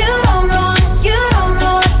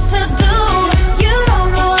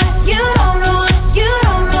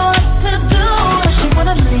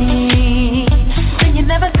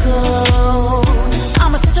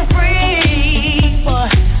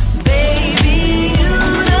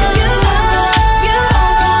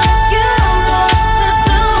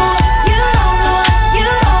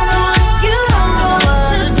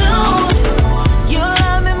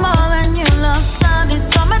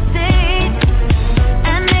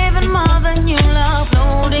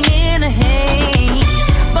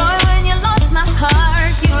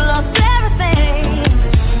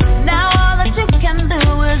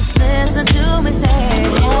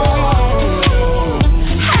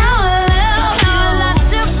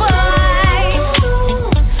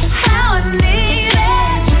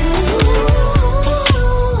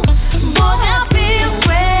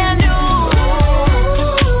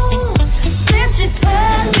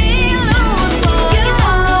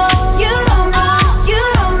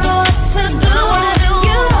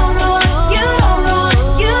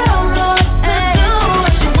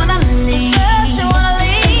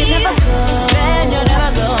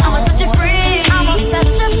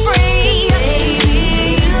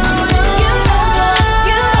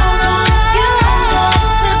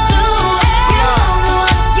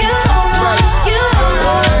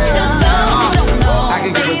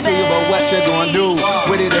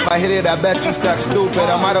bet you stuck stupid.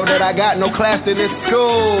 A motto that I got, no class in this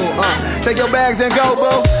school. Take your bags and go,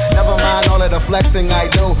 boo. Never mind all of the flexing I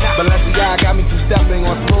do. Balenciaga got me two-stepping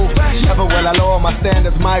on smooth. Never will I lower my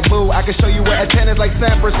standards, my boo. I can show you where attendance like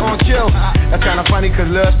Sampras on chill. That's kinda funny cause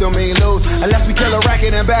love still mean lose. Unless we kill a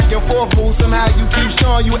racket and back and forth move. Somehow you keep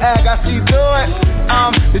showing you ag, I see do it.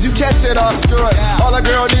 Did you catch it or screw it? All a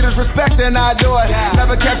girl need is respect and I do it.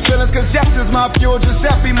 Never catch feelings cause Jeff is my fuel.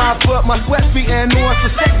 Giuseppe my foot, my sweat feet and nuance. So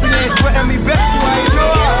sexy ain't sweating me best, you ain't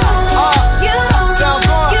know it. You don't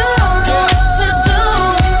know.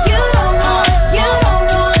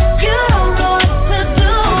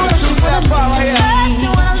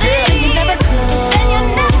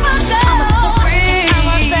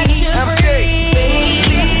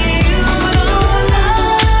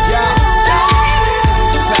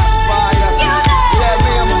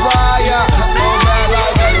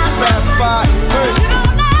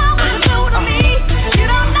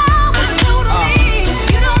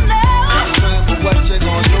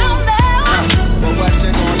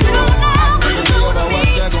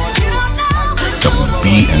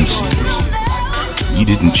 We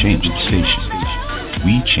didn't change the station.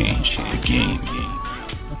 We changed the game.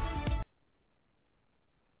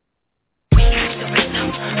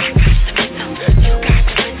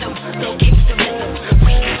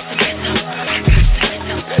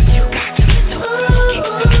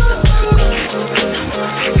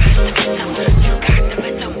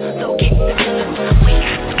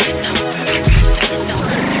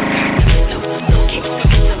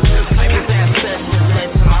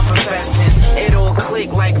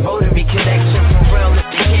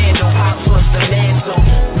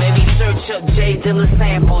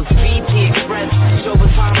 Samples, BT Express, show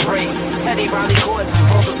us heartbreak. Teddy Riley Courts,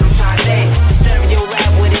 vocals from Sade. Stereo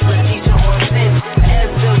lab with it, Letitia on Sin.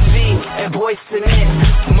 SLG and Boyz II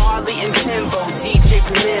Men. Marley and Timbo, DJ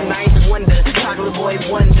Premier, Nice Wonder, Chocolate Boy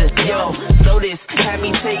Wonder. Yo, Lotus, had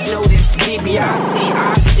me take notice. DBIC,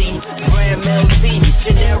 IC, Brand Mel Z,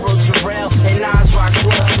 Gennaro, Jarrell, and Nas Rock,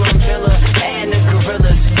 Slim Villa, and the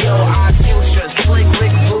Gorillas. Yo, I Future, Slick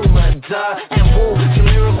Rick Ruler, Duh, and Woo,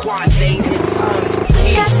 Jamiroquai, David.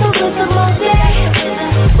 We got the rhythm all day.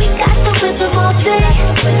 We got the rhythm all day.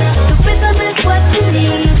 The rhythm is what you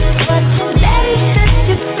need. Let it set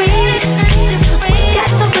you free. We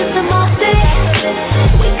got the rhythm all day.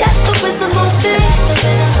 We got the rhythm all day.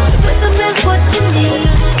 The rhythm is what you need.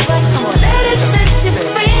 Let it set you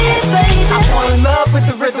free, baby. I fall in love with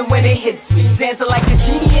the rhythm when it hits me. Dancing like a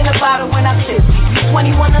genie in a bottle when I'm tipsy.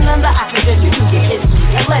 21 and under, I suggest you do your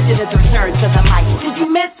history. A legend is returned cause I'm like, did you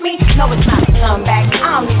miss me? No, it's not a comeback.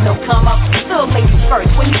 I don't need no come up. Still ladies first.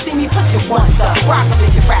 When you see me, put your ones up. Rock up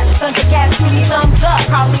with your rap. Thundercats, give me thumbs up.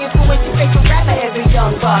 Probably influence your favorite rapper as a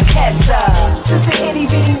young buck. Heads up. Since the itty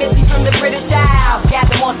bitty Missy from the British Isles.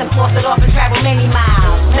 Gather once and force it off and travel many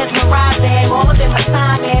miles. Mesmerize them, all of them are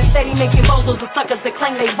timing. Steady making bozos of suckers that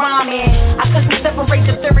claim they rhyming. I couldn't separate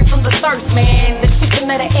the theory from the thirst, man. The chicken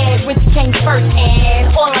of the egg, which came first,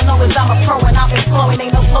 and all I know is I'm a pro and I've been flowing.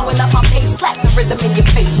 Ain't no blowing up my pace. Slap the rhythm in your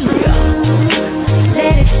face.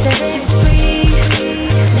 Let it set you free.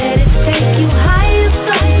 Let it take you higher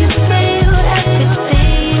so you feel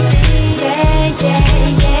everything. Yeah,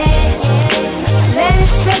 yeah, yeah. Let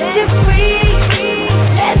it set you free.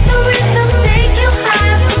 Let the rhythm take you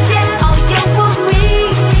high. Forget all your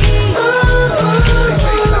worries.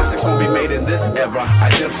 Classics won't be made in this era. I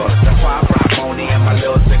differ. That's why I rock Moni and my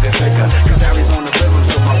little sicker. Cause Arizona rhythm,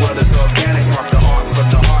 so my world is organic. Rock the art from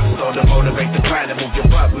the heart, so to motivate the planet. Move your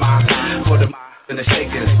butt, for the and the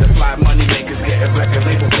shakers, the fly money makers getting record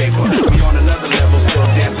label paper. We on another level, still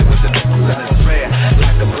dancing with the nipples and it's rare.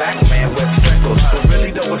 Like a black man with freckles, but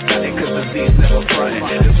really don't study cause disease never frontin'.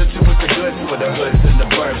 Listen to with the goods for the hoods and the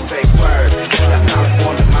burbs, say word. That's how I'm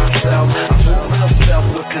born to myself. I'm full real self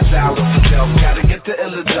with Cazal and Fidel. Gotta get to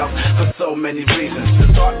Illidel for so many reasons.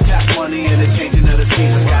 The thought tap money and the changing of the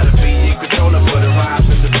seasons. Gotta be in control of the rhymes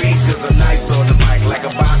and the beats. Cause I'm nice on the mic like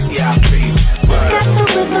a Basquiat piece. We got the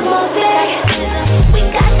rhythm all day. We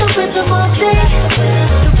got the rhythm all day.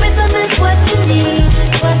 The rhythm is what you need.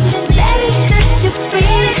 Let it set you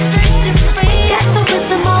free. We got the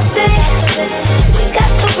rhythm all day. We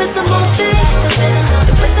got the rhythm all day.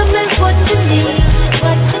 The rhythm is what you need.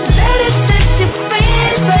 Let it set you free,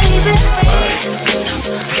 baby.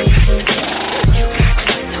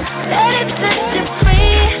 Let it set you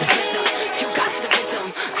free. You got the rhythm.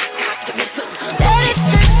 I got the rhythm. Let it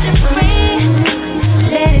set you free.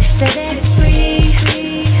 Let it set you free.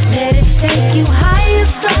 Let it take you higher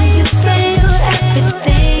so you feel everything.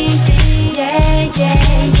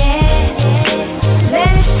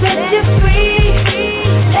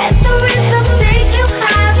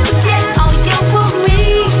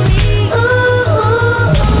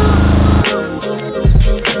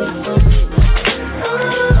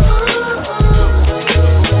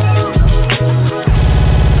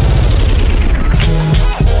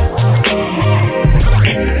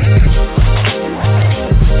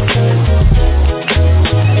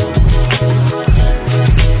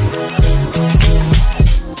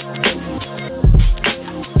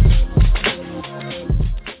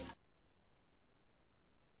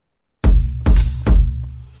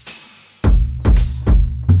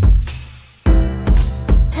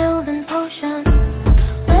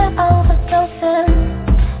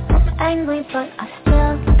 angry, but I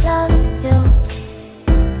still love you.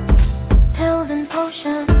 Pills and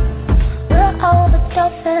potions, we're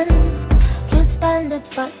overdosing. Can't stand it,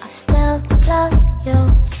 but I still love you.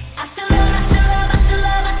 I still love, I still love, I still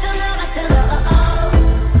love, I still love, I still love.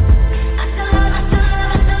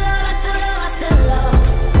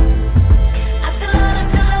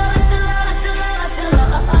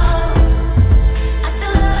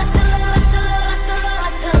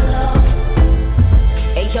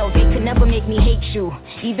 Never make me hate you,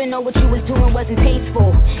 even though what you was doing wasn't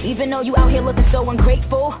tasteful. Even though you out here looking so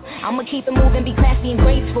ungrateful, I'ma keep it moving, be classy and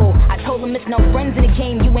graceful. I told them it's no friends in the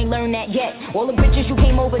game, you ain't learned that yet. All the bridges you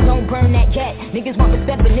came over, don't burn that yet. Niggas want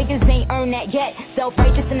respect, but niggas ain't earned that yet.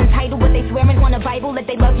 Self-righteous and entitled, but they swearing on the Bible that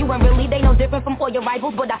they love you, and really they no different from all your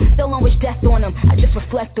rivals. But I still don't wish death on them, I just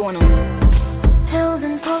reflect on them. Pills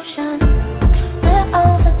and potions, we're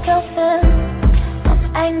overdosing.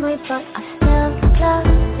 I'm angry, but I still love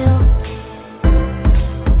you.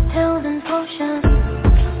 Pills and potions,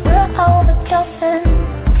 we're overdosing.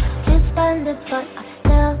 Can't stand it, but I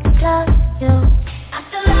still love you. I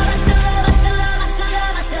still love, I still love, I still love, I still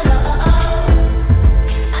love, I still love.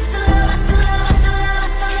 I still love, I still love, I still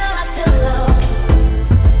love, I still love, I still love.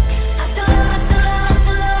 I still love, I still love, I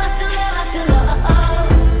still love, I still love, I still love.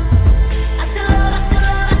 I still love, I still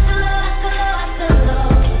love, I still love, I still love, I still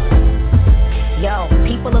love. Yo,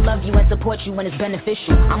 people will love you and support you when it's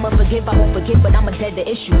beneficial. I'ma forgive, I won't forget, but I'ma dead the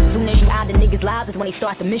issue. Soon as you out of niggas' lives is when they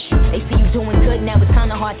start to miss you. They see you doing good, now it's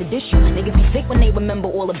kinda hard to dish you. Niggas be sick when they remember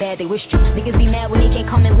all the bad they wished you. Niggas be mad when they can't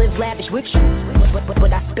come and live lavish with you.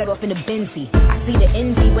 But I sped off in the Benzie. I see the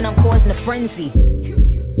envy when I'm causing a frenzy.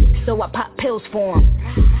 So I pop pills for 'em.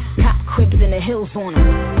 Cop cribs in the hills on 'em.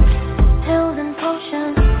 Pills and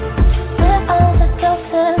potions, we're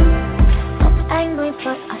overdosing. I'm angry,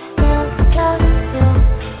 but I still love you.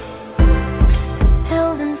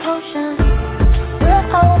 Pills and potions, we're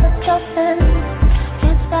overdosing.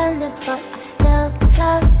 Can't stand it, but I still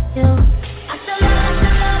love you. I still love, I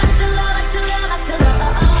still love, I still love, I still love, I still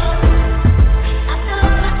love. I still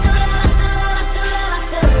love, I still love, I still love, I still love, I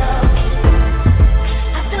still love.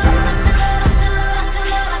 I still love, I still love, I still love, I still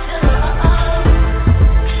love, I still love.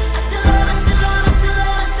 I still love, I still love, I still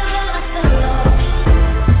love, I still love, I still love.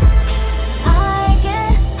 I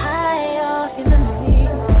get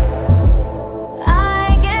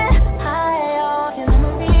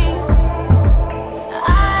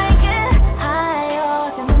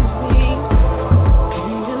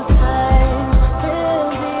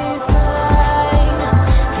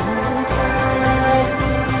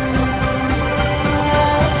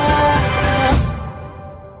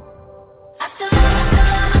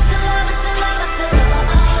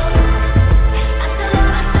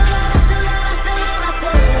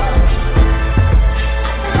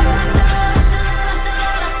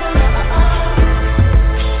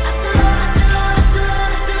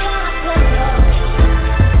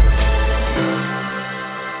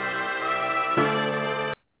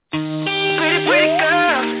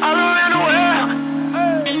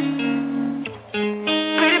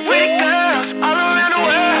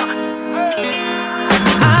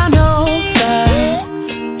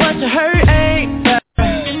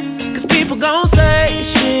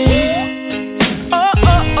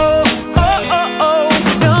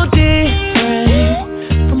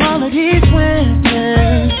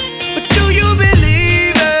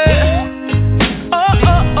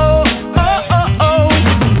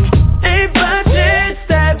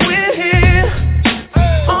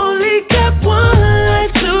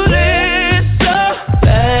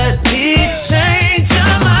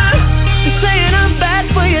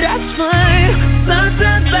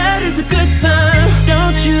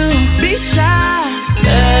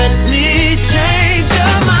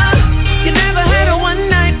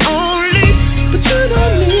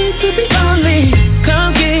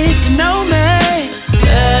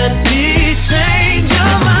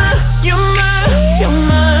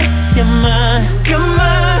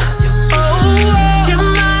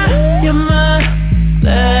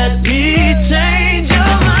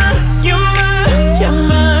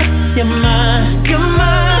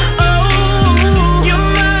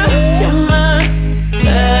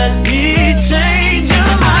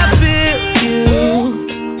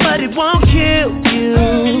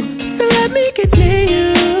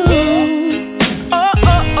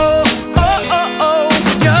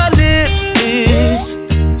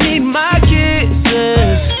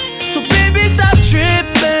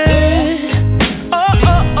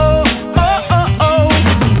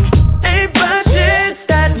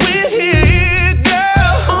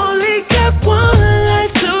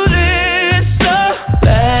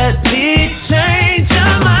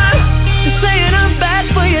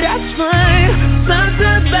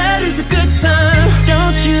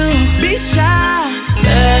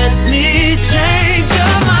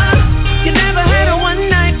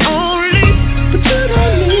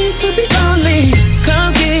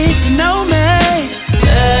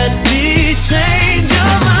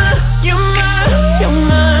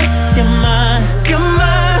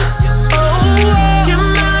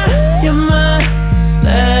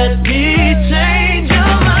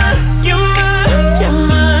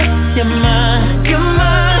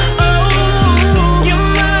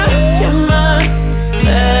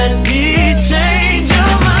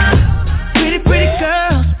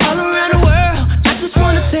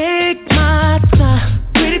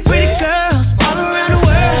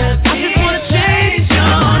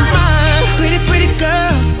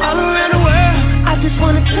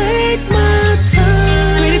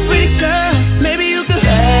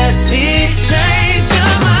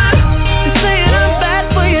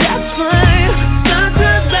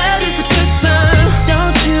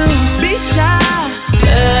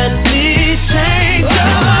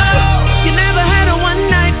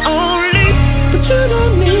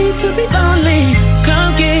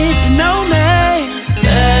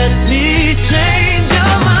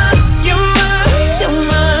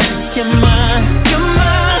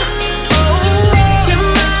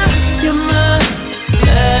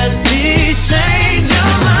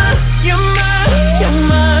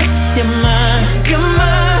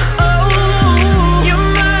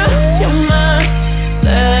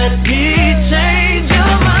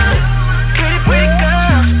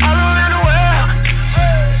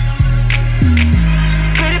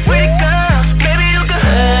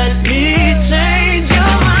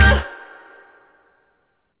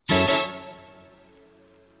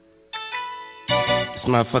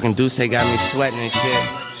motherfucking Deuce got me sweating and shit.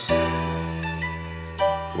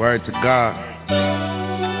 Word to God.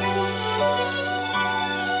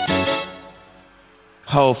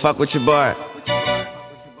 Ho, fuck with your boy.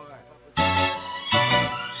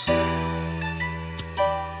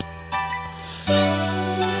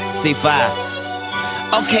 C5.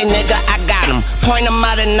 Okay, nigga, I got him. Point him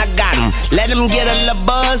out and I got him. Let him get a little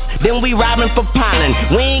buzz, then we robbing for pollen.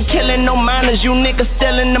 We ain't killing no minors, you niggas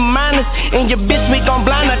still in the minors. And your bitch, we gon'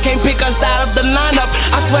 blind her, can't pick us out of the lineup.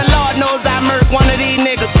 I swear Lord knows I murk one of these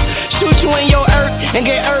niggas. Shoot you in your earth and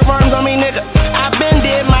get earthworms on me, nigga. I been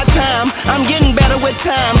did my time, I'm getting better with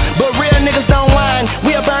time. But real niggas don't whine,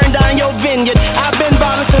 we'll burn down your vineyard. I've been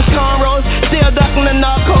ballin' since cornrows, still ducking the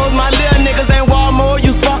narcos. My little niggas ain't Walmart,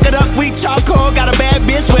 you fuck it up, we charcoal. Got a bad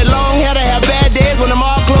bitch with long hair to have bad days when I'm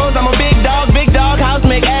all closed. I'm a big dog house,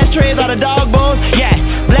 make ashtrays out of dog bones. Yeah,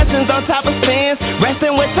 blessings on top of sins,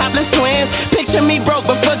 resting with topless twins. Picture me broke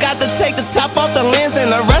but forgot to take the top off the lens. In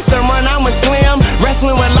a restaurant I'm a slim,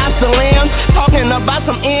 wrestling with lobster limbs, talking about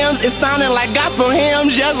some M's, it sounding like gospel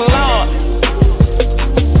hymns. Yes, Lord.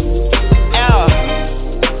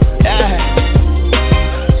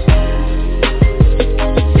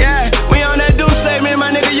 Yeah, we on that Deuce, me and my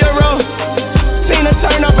nigga Euro.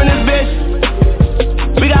 Turn up in this bitch.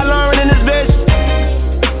 We got Lauren in this bitch.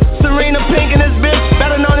 Serena Pink in this bitch,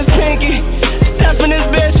 better known as Pinky. Steph in this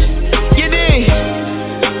bitch. You dig?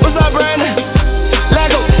 What's up, Brandon?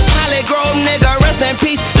 Lego, Holly Grove, nigga, rest in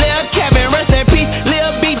peace. Lil Kevin, rest in peace.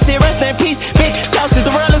 Lil Beatsy, rest in peace. Big Celsius, the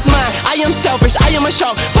world is mine. I am selfish, I am a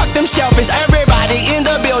shark. Fuck them shellfish. Everybody in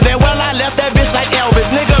the building. Well, I left that bitch like Elvis.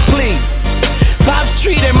 Nigga, please. Pops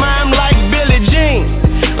treated mine like Billie Jean.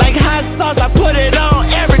 Like hot sauce, I put it on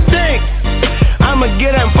everything. I'ma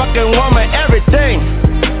get that fucking woman everything.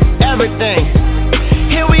 Everything.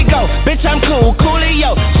 Here we go, bitch, I'm cool,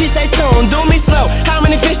 coolio. She say tune, do me slow. How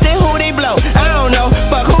many fish did who they blow? I don't know,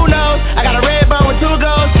 fuck who knows. I got a red bone with 2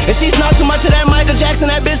 goals. If she snort too much of that Michael Jackson,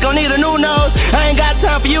 that bitch gon' need a new nose. I ain't got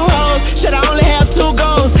time for you hoes. Shit, I only have 2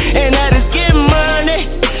 goals, and that is get money,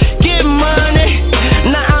 get money.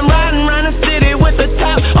 Now I'm riding around the city with the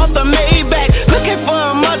top off the Maybach, looking for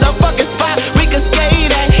a motherfucking spot we can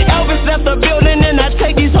skate at. Elvis left the building and I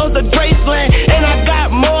take these hoes to Graceland, and I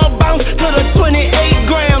got more bounce to the 28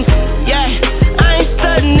 grams. Yeah, I ain't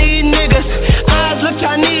studying these niggas. Eyes look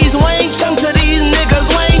Chinese, Wayne Chung to these niggas.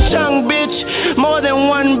 Wayne Chung, bitch, more than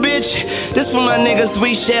one bitch. This for my niggas,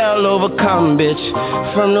 we shall overcome, bitch.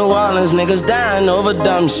 From New Orleans, niggas dying over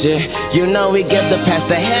dumb shit. You know we get the pass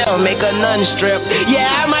to hell, make a nun strip. Yeah,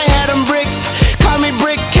 I might have them bricks, call me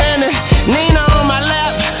Brick Cannon. Nina on my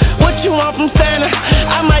lap, what you want from Santa?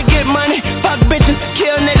 I might get money, fuck bitches,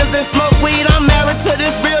 kill niggas and smoke weed. I'm married to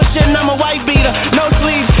this real shit and I'm a white beater. No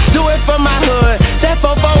sleeves, do it for my hood. That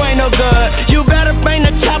 4-4 ain't no good. You better bring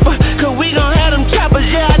the chopper, cause we gon' have them choppers.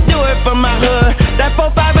 Yeah, I do it for my hood. That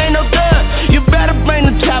 4-5 ain't no good. You better bring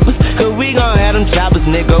the choppers, cause we gon' have them choppers,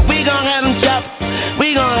 nigga. We gon' have them choppers.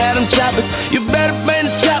 We gon' have them choppers. You better bring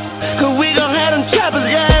the choppers, cause we gon' have them choppers.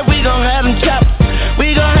 Yeah, we gon' have them choppers.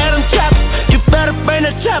 We gon' have them choppers. You better bring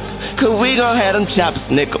the choppers, cause we gon' have them choppers,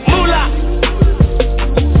 nigga. Moolah.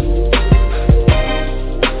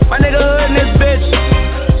 My nigga hood in this bitch.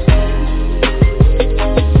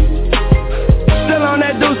 Still on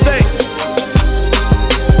that Deuce thing.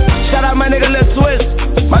 Shout out my nigga Lil Swiss,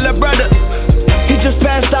 my little brother. He just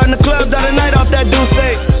passed out in the club the other night off that Deuce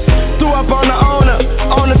thing. Threw up on the owner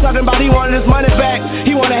talking about he wanted his money back.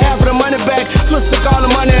 He wanted half of the money back. Swiss took all the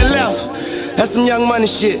money and left. That's some Young Money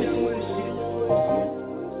shit.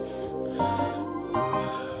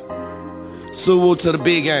 Suwu to the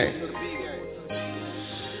big game.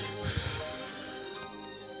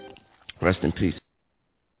 Rest in peace.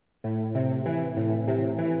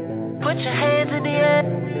 Put your hands in the air,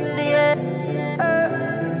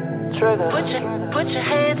 Trigger. Put your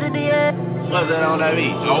hands in the air. What's that on that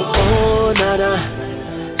beat? Oh, nana,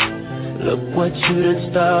 look what you done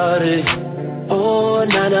started. Oh,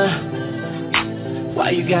 nana, why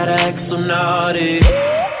you gotta act so naughty?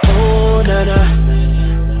 Oh, nana,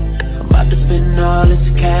 I'm about to spend all this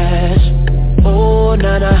cash. Oh,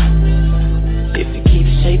 nana, if you keep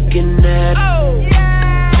shaking that. Oh,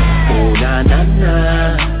 yeah. Oh, na na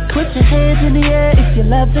na. Put your hands in the air if you're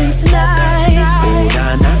loving tonight. Oh,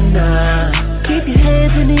 na na na. Keep your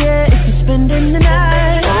hands in the air if you're spending the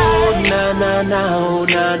night. Oh, na na na. Oh,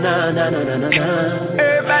 na na na na na na na.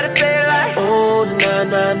 Everybody say it like. Oh, na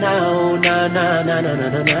na na. Oh, na na na na na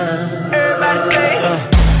na na. Everybody say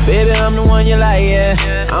it. Baby, I'm the one you like,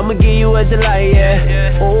 yeah. I'ma give you what you like,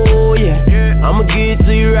 yeah. Oh, yeah. I'ma give it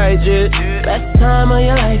to you right, yeah. Best time of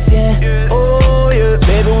your life, yeah. Oh, yeah.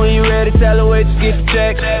 Baby, when you ready, tell her wait to get the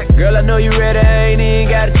check. Girl, I know you ready, I ain't even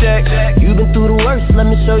got a check. You been through the worst, let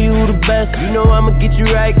me show you who the best. You know I'ma get you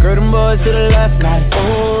right, girl, them boys to the left. Like,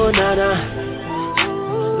 oh, nah,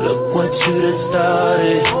 look what you done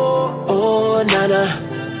started. Oh,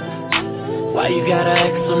 nah, why you gotta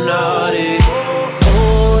act so naughty?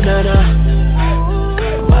 Oh, nah,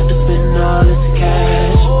 I'm about to spend all this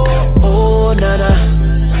cash. Oh, nah,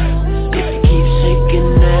 if you keep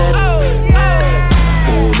shaking that. Oh,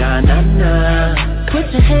 nah, put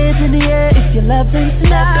your hands in the air if you're loving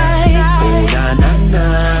tonight. oh,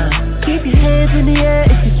 nah, keep your hands in the air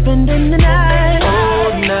if you're spending the night.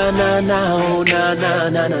 oh, nah, oh, nah.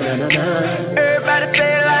 Everybody say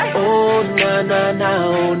it like, oh, nah.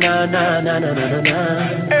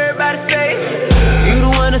 Everybody say, you the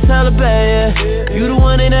one that's celebrate, yeah. You the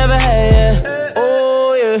one they never had, yeah.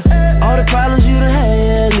 Oh, yeah. All the problems you done had,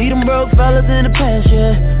 yeah. Leave them broke fellas in the past,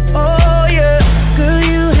 yeah. Oh, yeah. Girl,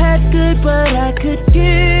 you had good, but I could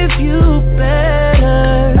give you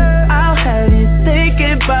better. I'll have you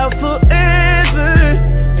thinking about forever.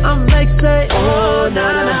 I'm like, say, oh,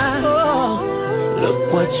 nah.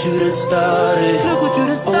 Look what you done started.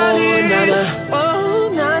 Oh,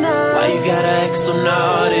 nah. Why you gotta act so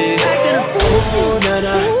naughty? Oh, nah.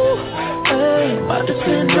 About to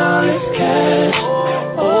spend all this cash.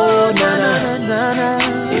 Oh, nah.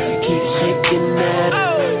 If you keep shaking that. Oh,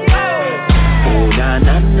 nah.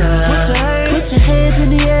 Put your hands in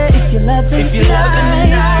the air if you're loving tonight.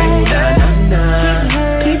 Oh,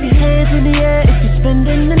 nah. Keep your hands in the air if you're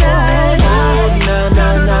spending the night. Oh,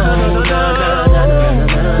 nah.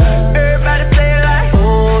 Everybody say it like,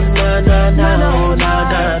 oh, nah.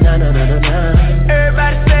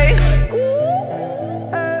 Everybody say,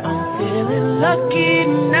 I'm feeling lucky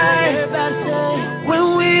tonight. Everybody say, when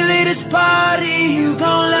we leave this party, you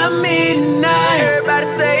gon' love me tonight. Everybody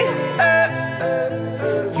say,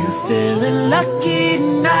 you feeling lucky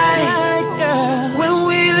tonight, girl. When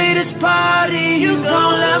we leave this party, you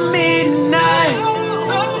gon' love me tonight.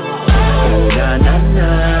 oh,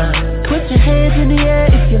 nah. Put your hands in the air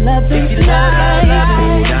if you're loving tonight.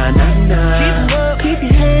 Keep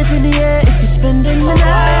your hands in the air if you're spending the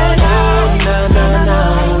night. Oh,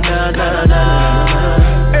 nah.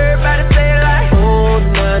 Everybody say it like, oh,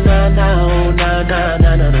 nah.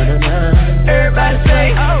 Everybody say,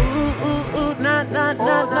 oh, nah.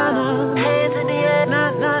 Hands in the air,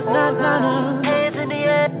 nah. Hands in the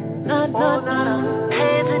air, nah.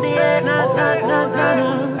 Hands in the air, nah.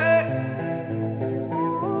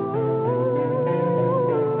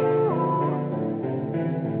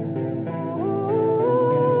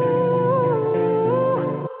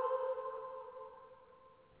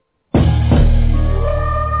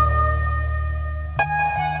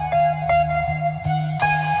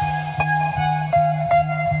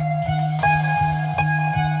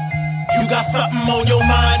 Got something on your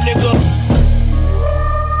mind, nigga.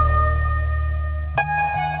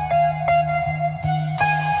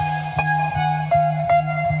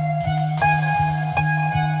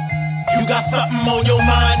 You got something on your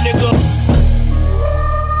mind, nigga.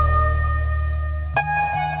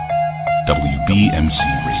 WBMC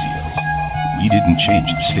Radio. We didn't change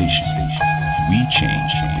the station. We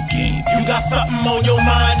changed the game. You got something on your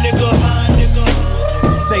mind, nigga.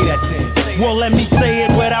 Say that thing. Well, let me say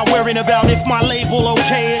it without worrying about if my label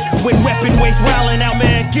okay it. With weapon waste wildin' out,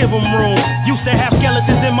 man, give them room. Used to have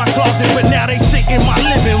skeletons in my closet, but now they sit in my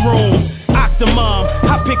living room. Octomom,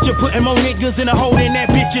 I picture putting more niggas in a hole in that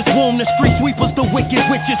bitch's womb. The street sweepers, the wicked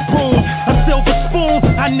witches broom. A silver spoon,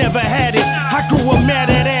 I never had it. I grew up mad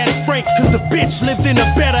at Addict Frank, cause the bitch lived in a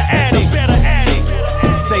better attic.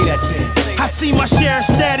 Say that thing. I see my share of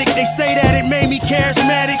static, they say that it made me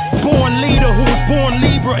charismatic. Born leader who was born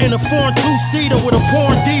Libra in a foreign two-seater with a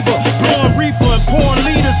porn diva. Blowing reefer and pouring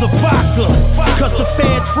liters of vodka. Cause the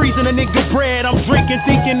feds freezing a nigga bread. I'm drinking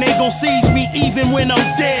thinking they gon' seize me even when I'm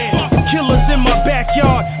dead. Killers in my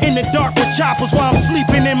backyard, in the dark with choppers while I'm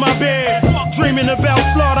sleeping in my bed. Dreaming about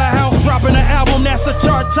Slaughterhouse, dropping an album that's a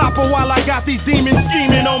chart topper while I got these demons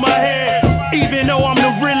scheming on my head. Even though I'm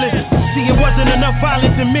the realest, see it wasn't enough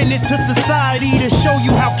violence and menace to society to show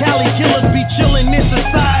you how Cali killers be chilling in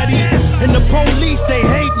society. And the police, they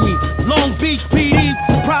hate me. Long Beach PD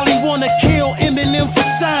probably wanna kill Eminem for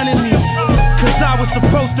signing me. Cause I was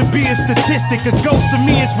supposed to be a statistic. A ghost to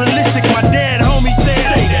me is realistic. My dad homie said,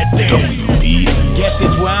 say that thing. Guess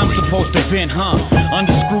it's where I'm supposed to been, huh?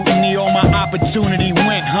 Under scrutiny, all my opportunity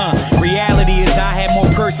went, huh? Reality is I had more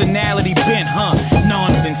personality bent, huh?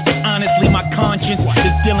 Nonsense. Honestly, my conscience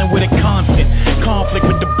is dealing with a constant conflict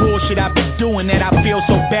with the bullshit I be doing that I feel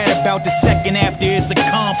so bad about the second after it's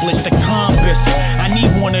accomplished. A compass, I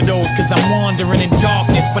need one of those cause I'm wandering in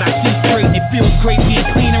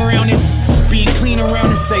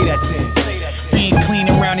that then. Being clean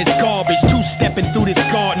around this garbage, two-stepping through this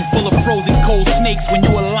garden full of frozen cold snakes. When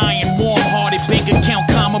you a lying, warm-hearted, bank account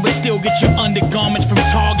comma, but still get your undergarments from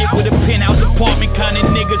Target. With a penthouse apartment kind of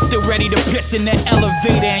nigga, still ready to piss in that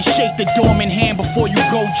elevator and shake the dormant hand before you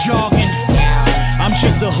go jogging. I'm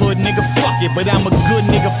just a hood nigga, fuck it, but I'm a good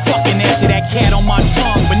nigga fucking after that cat on my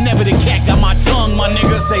tongue. But never the cat got my tongue, my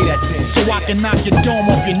nigga. Say that then. So I can knock your dome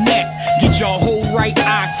off your neck, get your whole right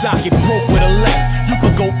eye socket broke with a left. You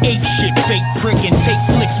could go ape shit, fake prick, and take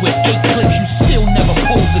flicks with 8 clips. You still never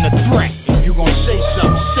posing a threat. If you gon' say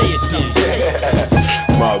something, say it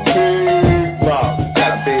then. My big mouth,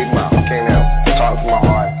 got a big mouth. Can't help talk from my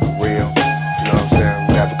heart, real. You know what I'm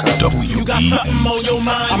saying? Never come. You got something on your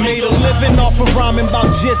mind. I made a living off of rhyming about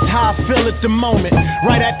just how I feel at the moment.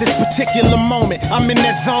 Right at this particular moment, I'm in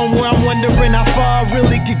that zone where I'm wondering how far I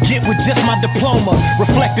really could get with just my diploma.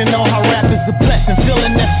 Reflecting on how rap is a blessing,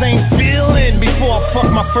 feeling that same feeling before I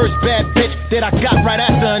fuck my first bad bitch that I got right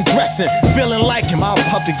after undressing. Feeling like him, I'm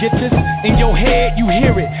about to get this. In your head, you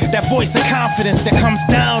hear it, that voice of confidence that comes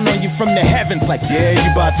down on you from the heavens. Like, yeah, you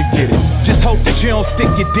about to get it. Just hope that you don't stick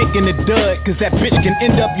your dick in the dud, cause that bitch can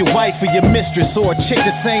end up your wife or your mistress, or a chick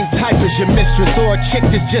the same type as your mistress, or a chick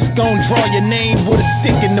that's just gon' draw your name with a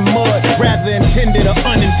stick in the mud, rather intended or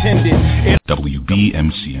unintended.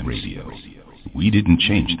 WBMC Radio. We didn't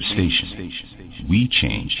change the station. We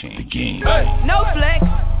changed the game. No flex,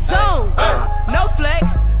 zone. No flex,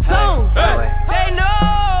 zone. They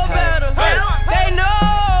know better. They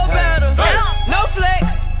know better. No flex,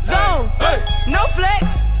 zone. No flex,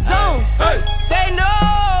 zone. They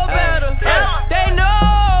know better. They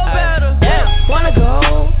know better. Wanna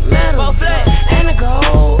go medal and a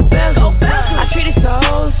gold bezel. I treat it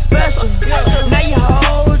so special. Now you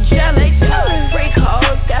hold jealous. Freak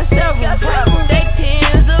hoes got several. They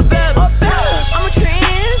tens are better. I'm a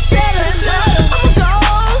trendsetter. I'm a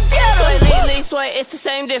go-getter. Lean, sway, it's the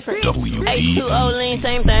same difference. H2O lean,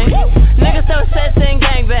 same thing. Niggas so sets and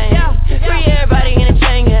gangbang. Free everybody in a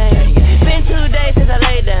chain gang. Been 2 days since I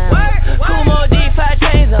laid down. Kumo D5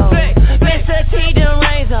 chains on. Mr. T them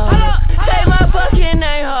rains on. Say my fucking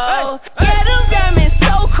name, ho. Yeah, them diamonds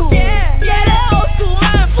so cool. Yeah, that hoes too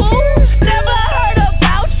mindful. Never heard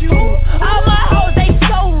about you. All my hoes, they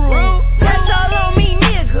so rude. That's all on me,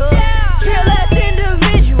 nigga. Kill us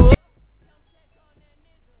individual.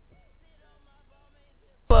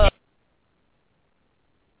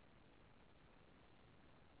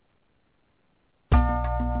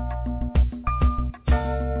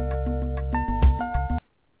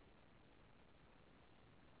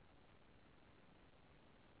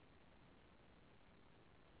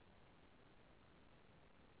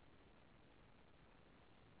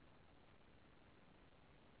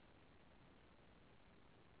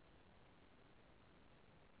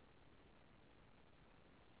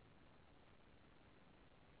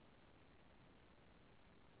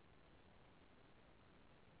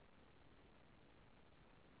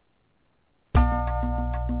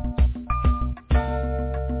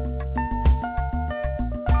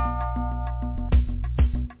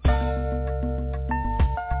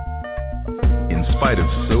 In spite of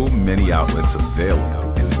so many outlets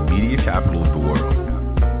available in the media capital of the world,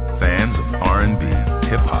 fans of R&B,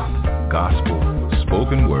 hip-hop, gospel,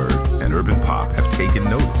 spoken word, and urban pop have taken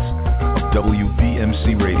notice of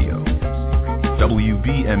WBMC Radio.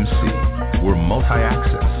 WBMC, we're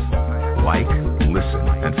multi-access. Like, listen,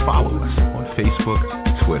 and follow us on Facebook,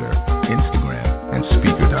 Twitter, Instagram, and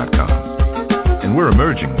Speaker.com. And we're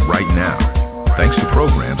emerging right now, thanks to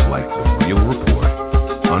programs like The Real Report,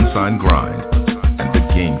 Unsigned Grind, and The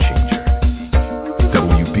Game Changer.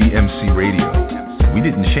 WBMC Radio. We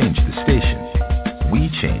didn't change the station. We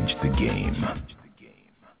changed the game.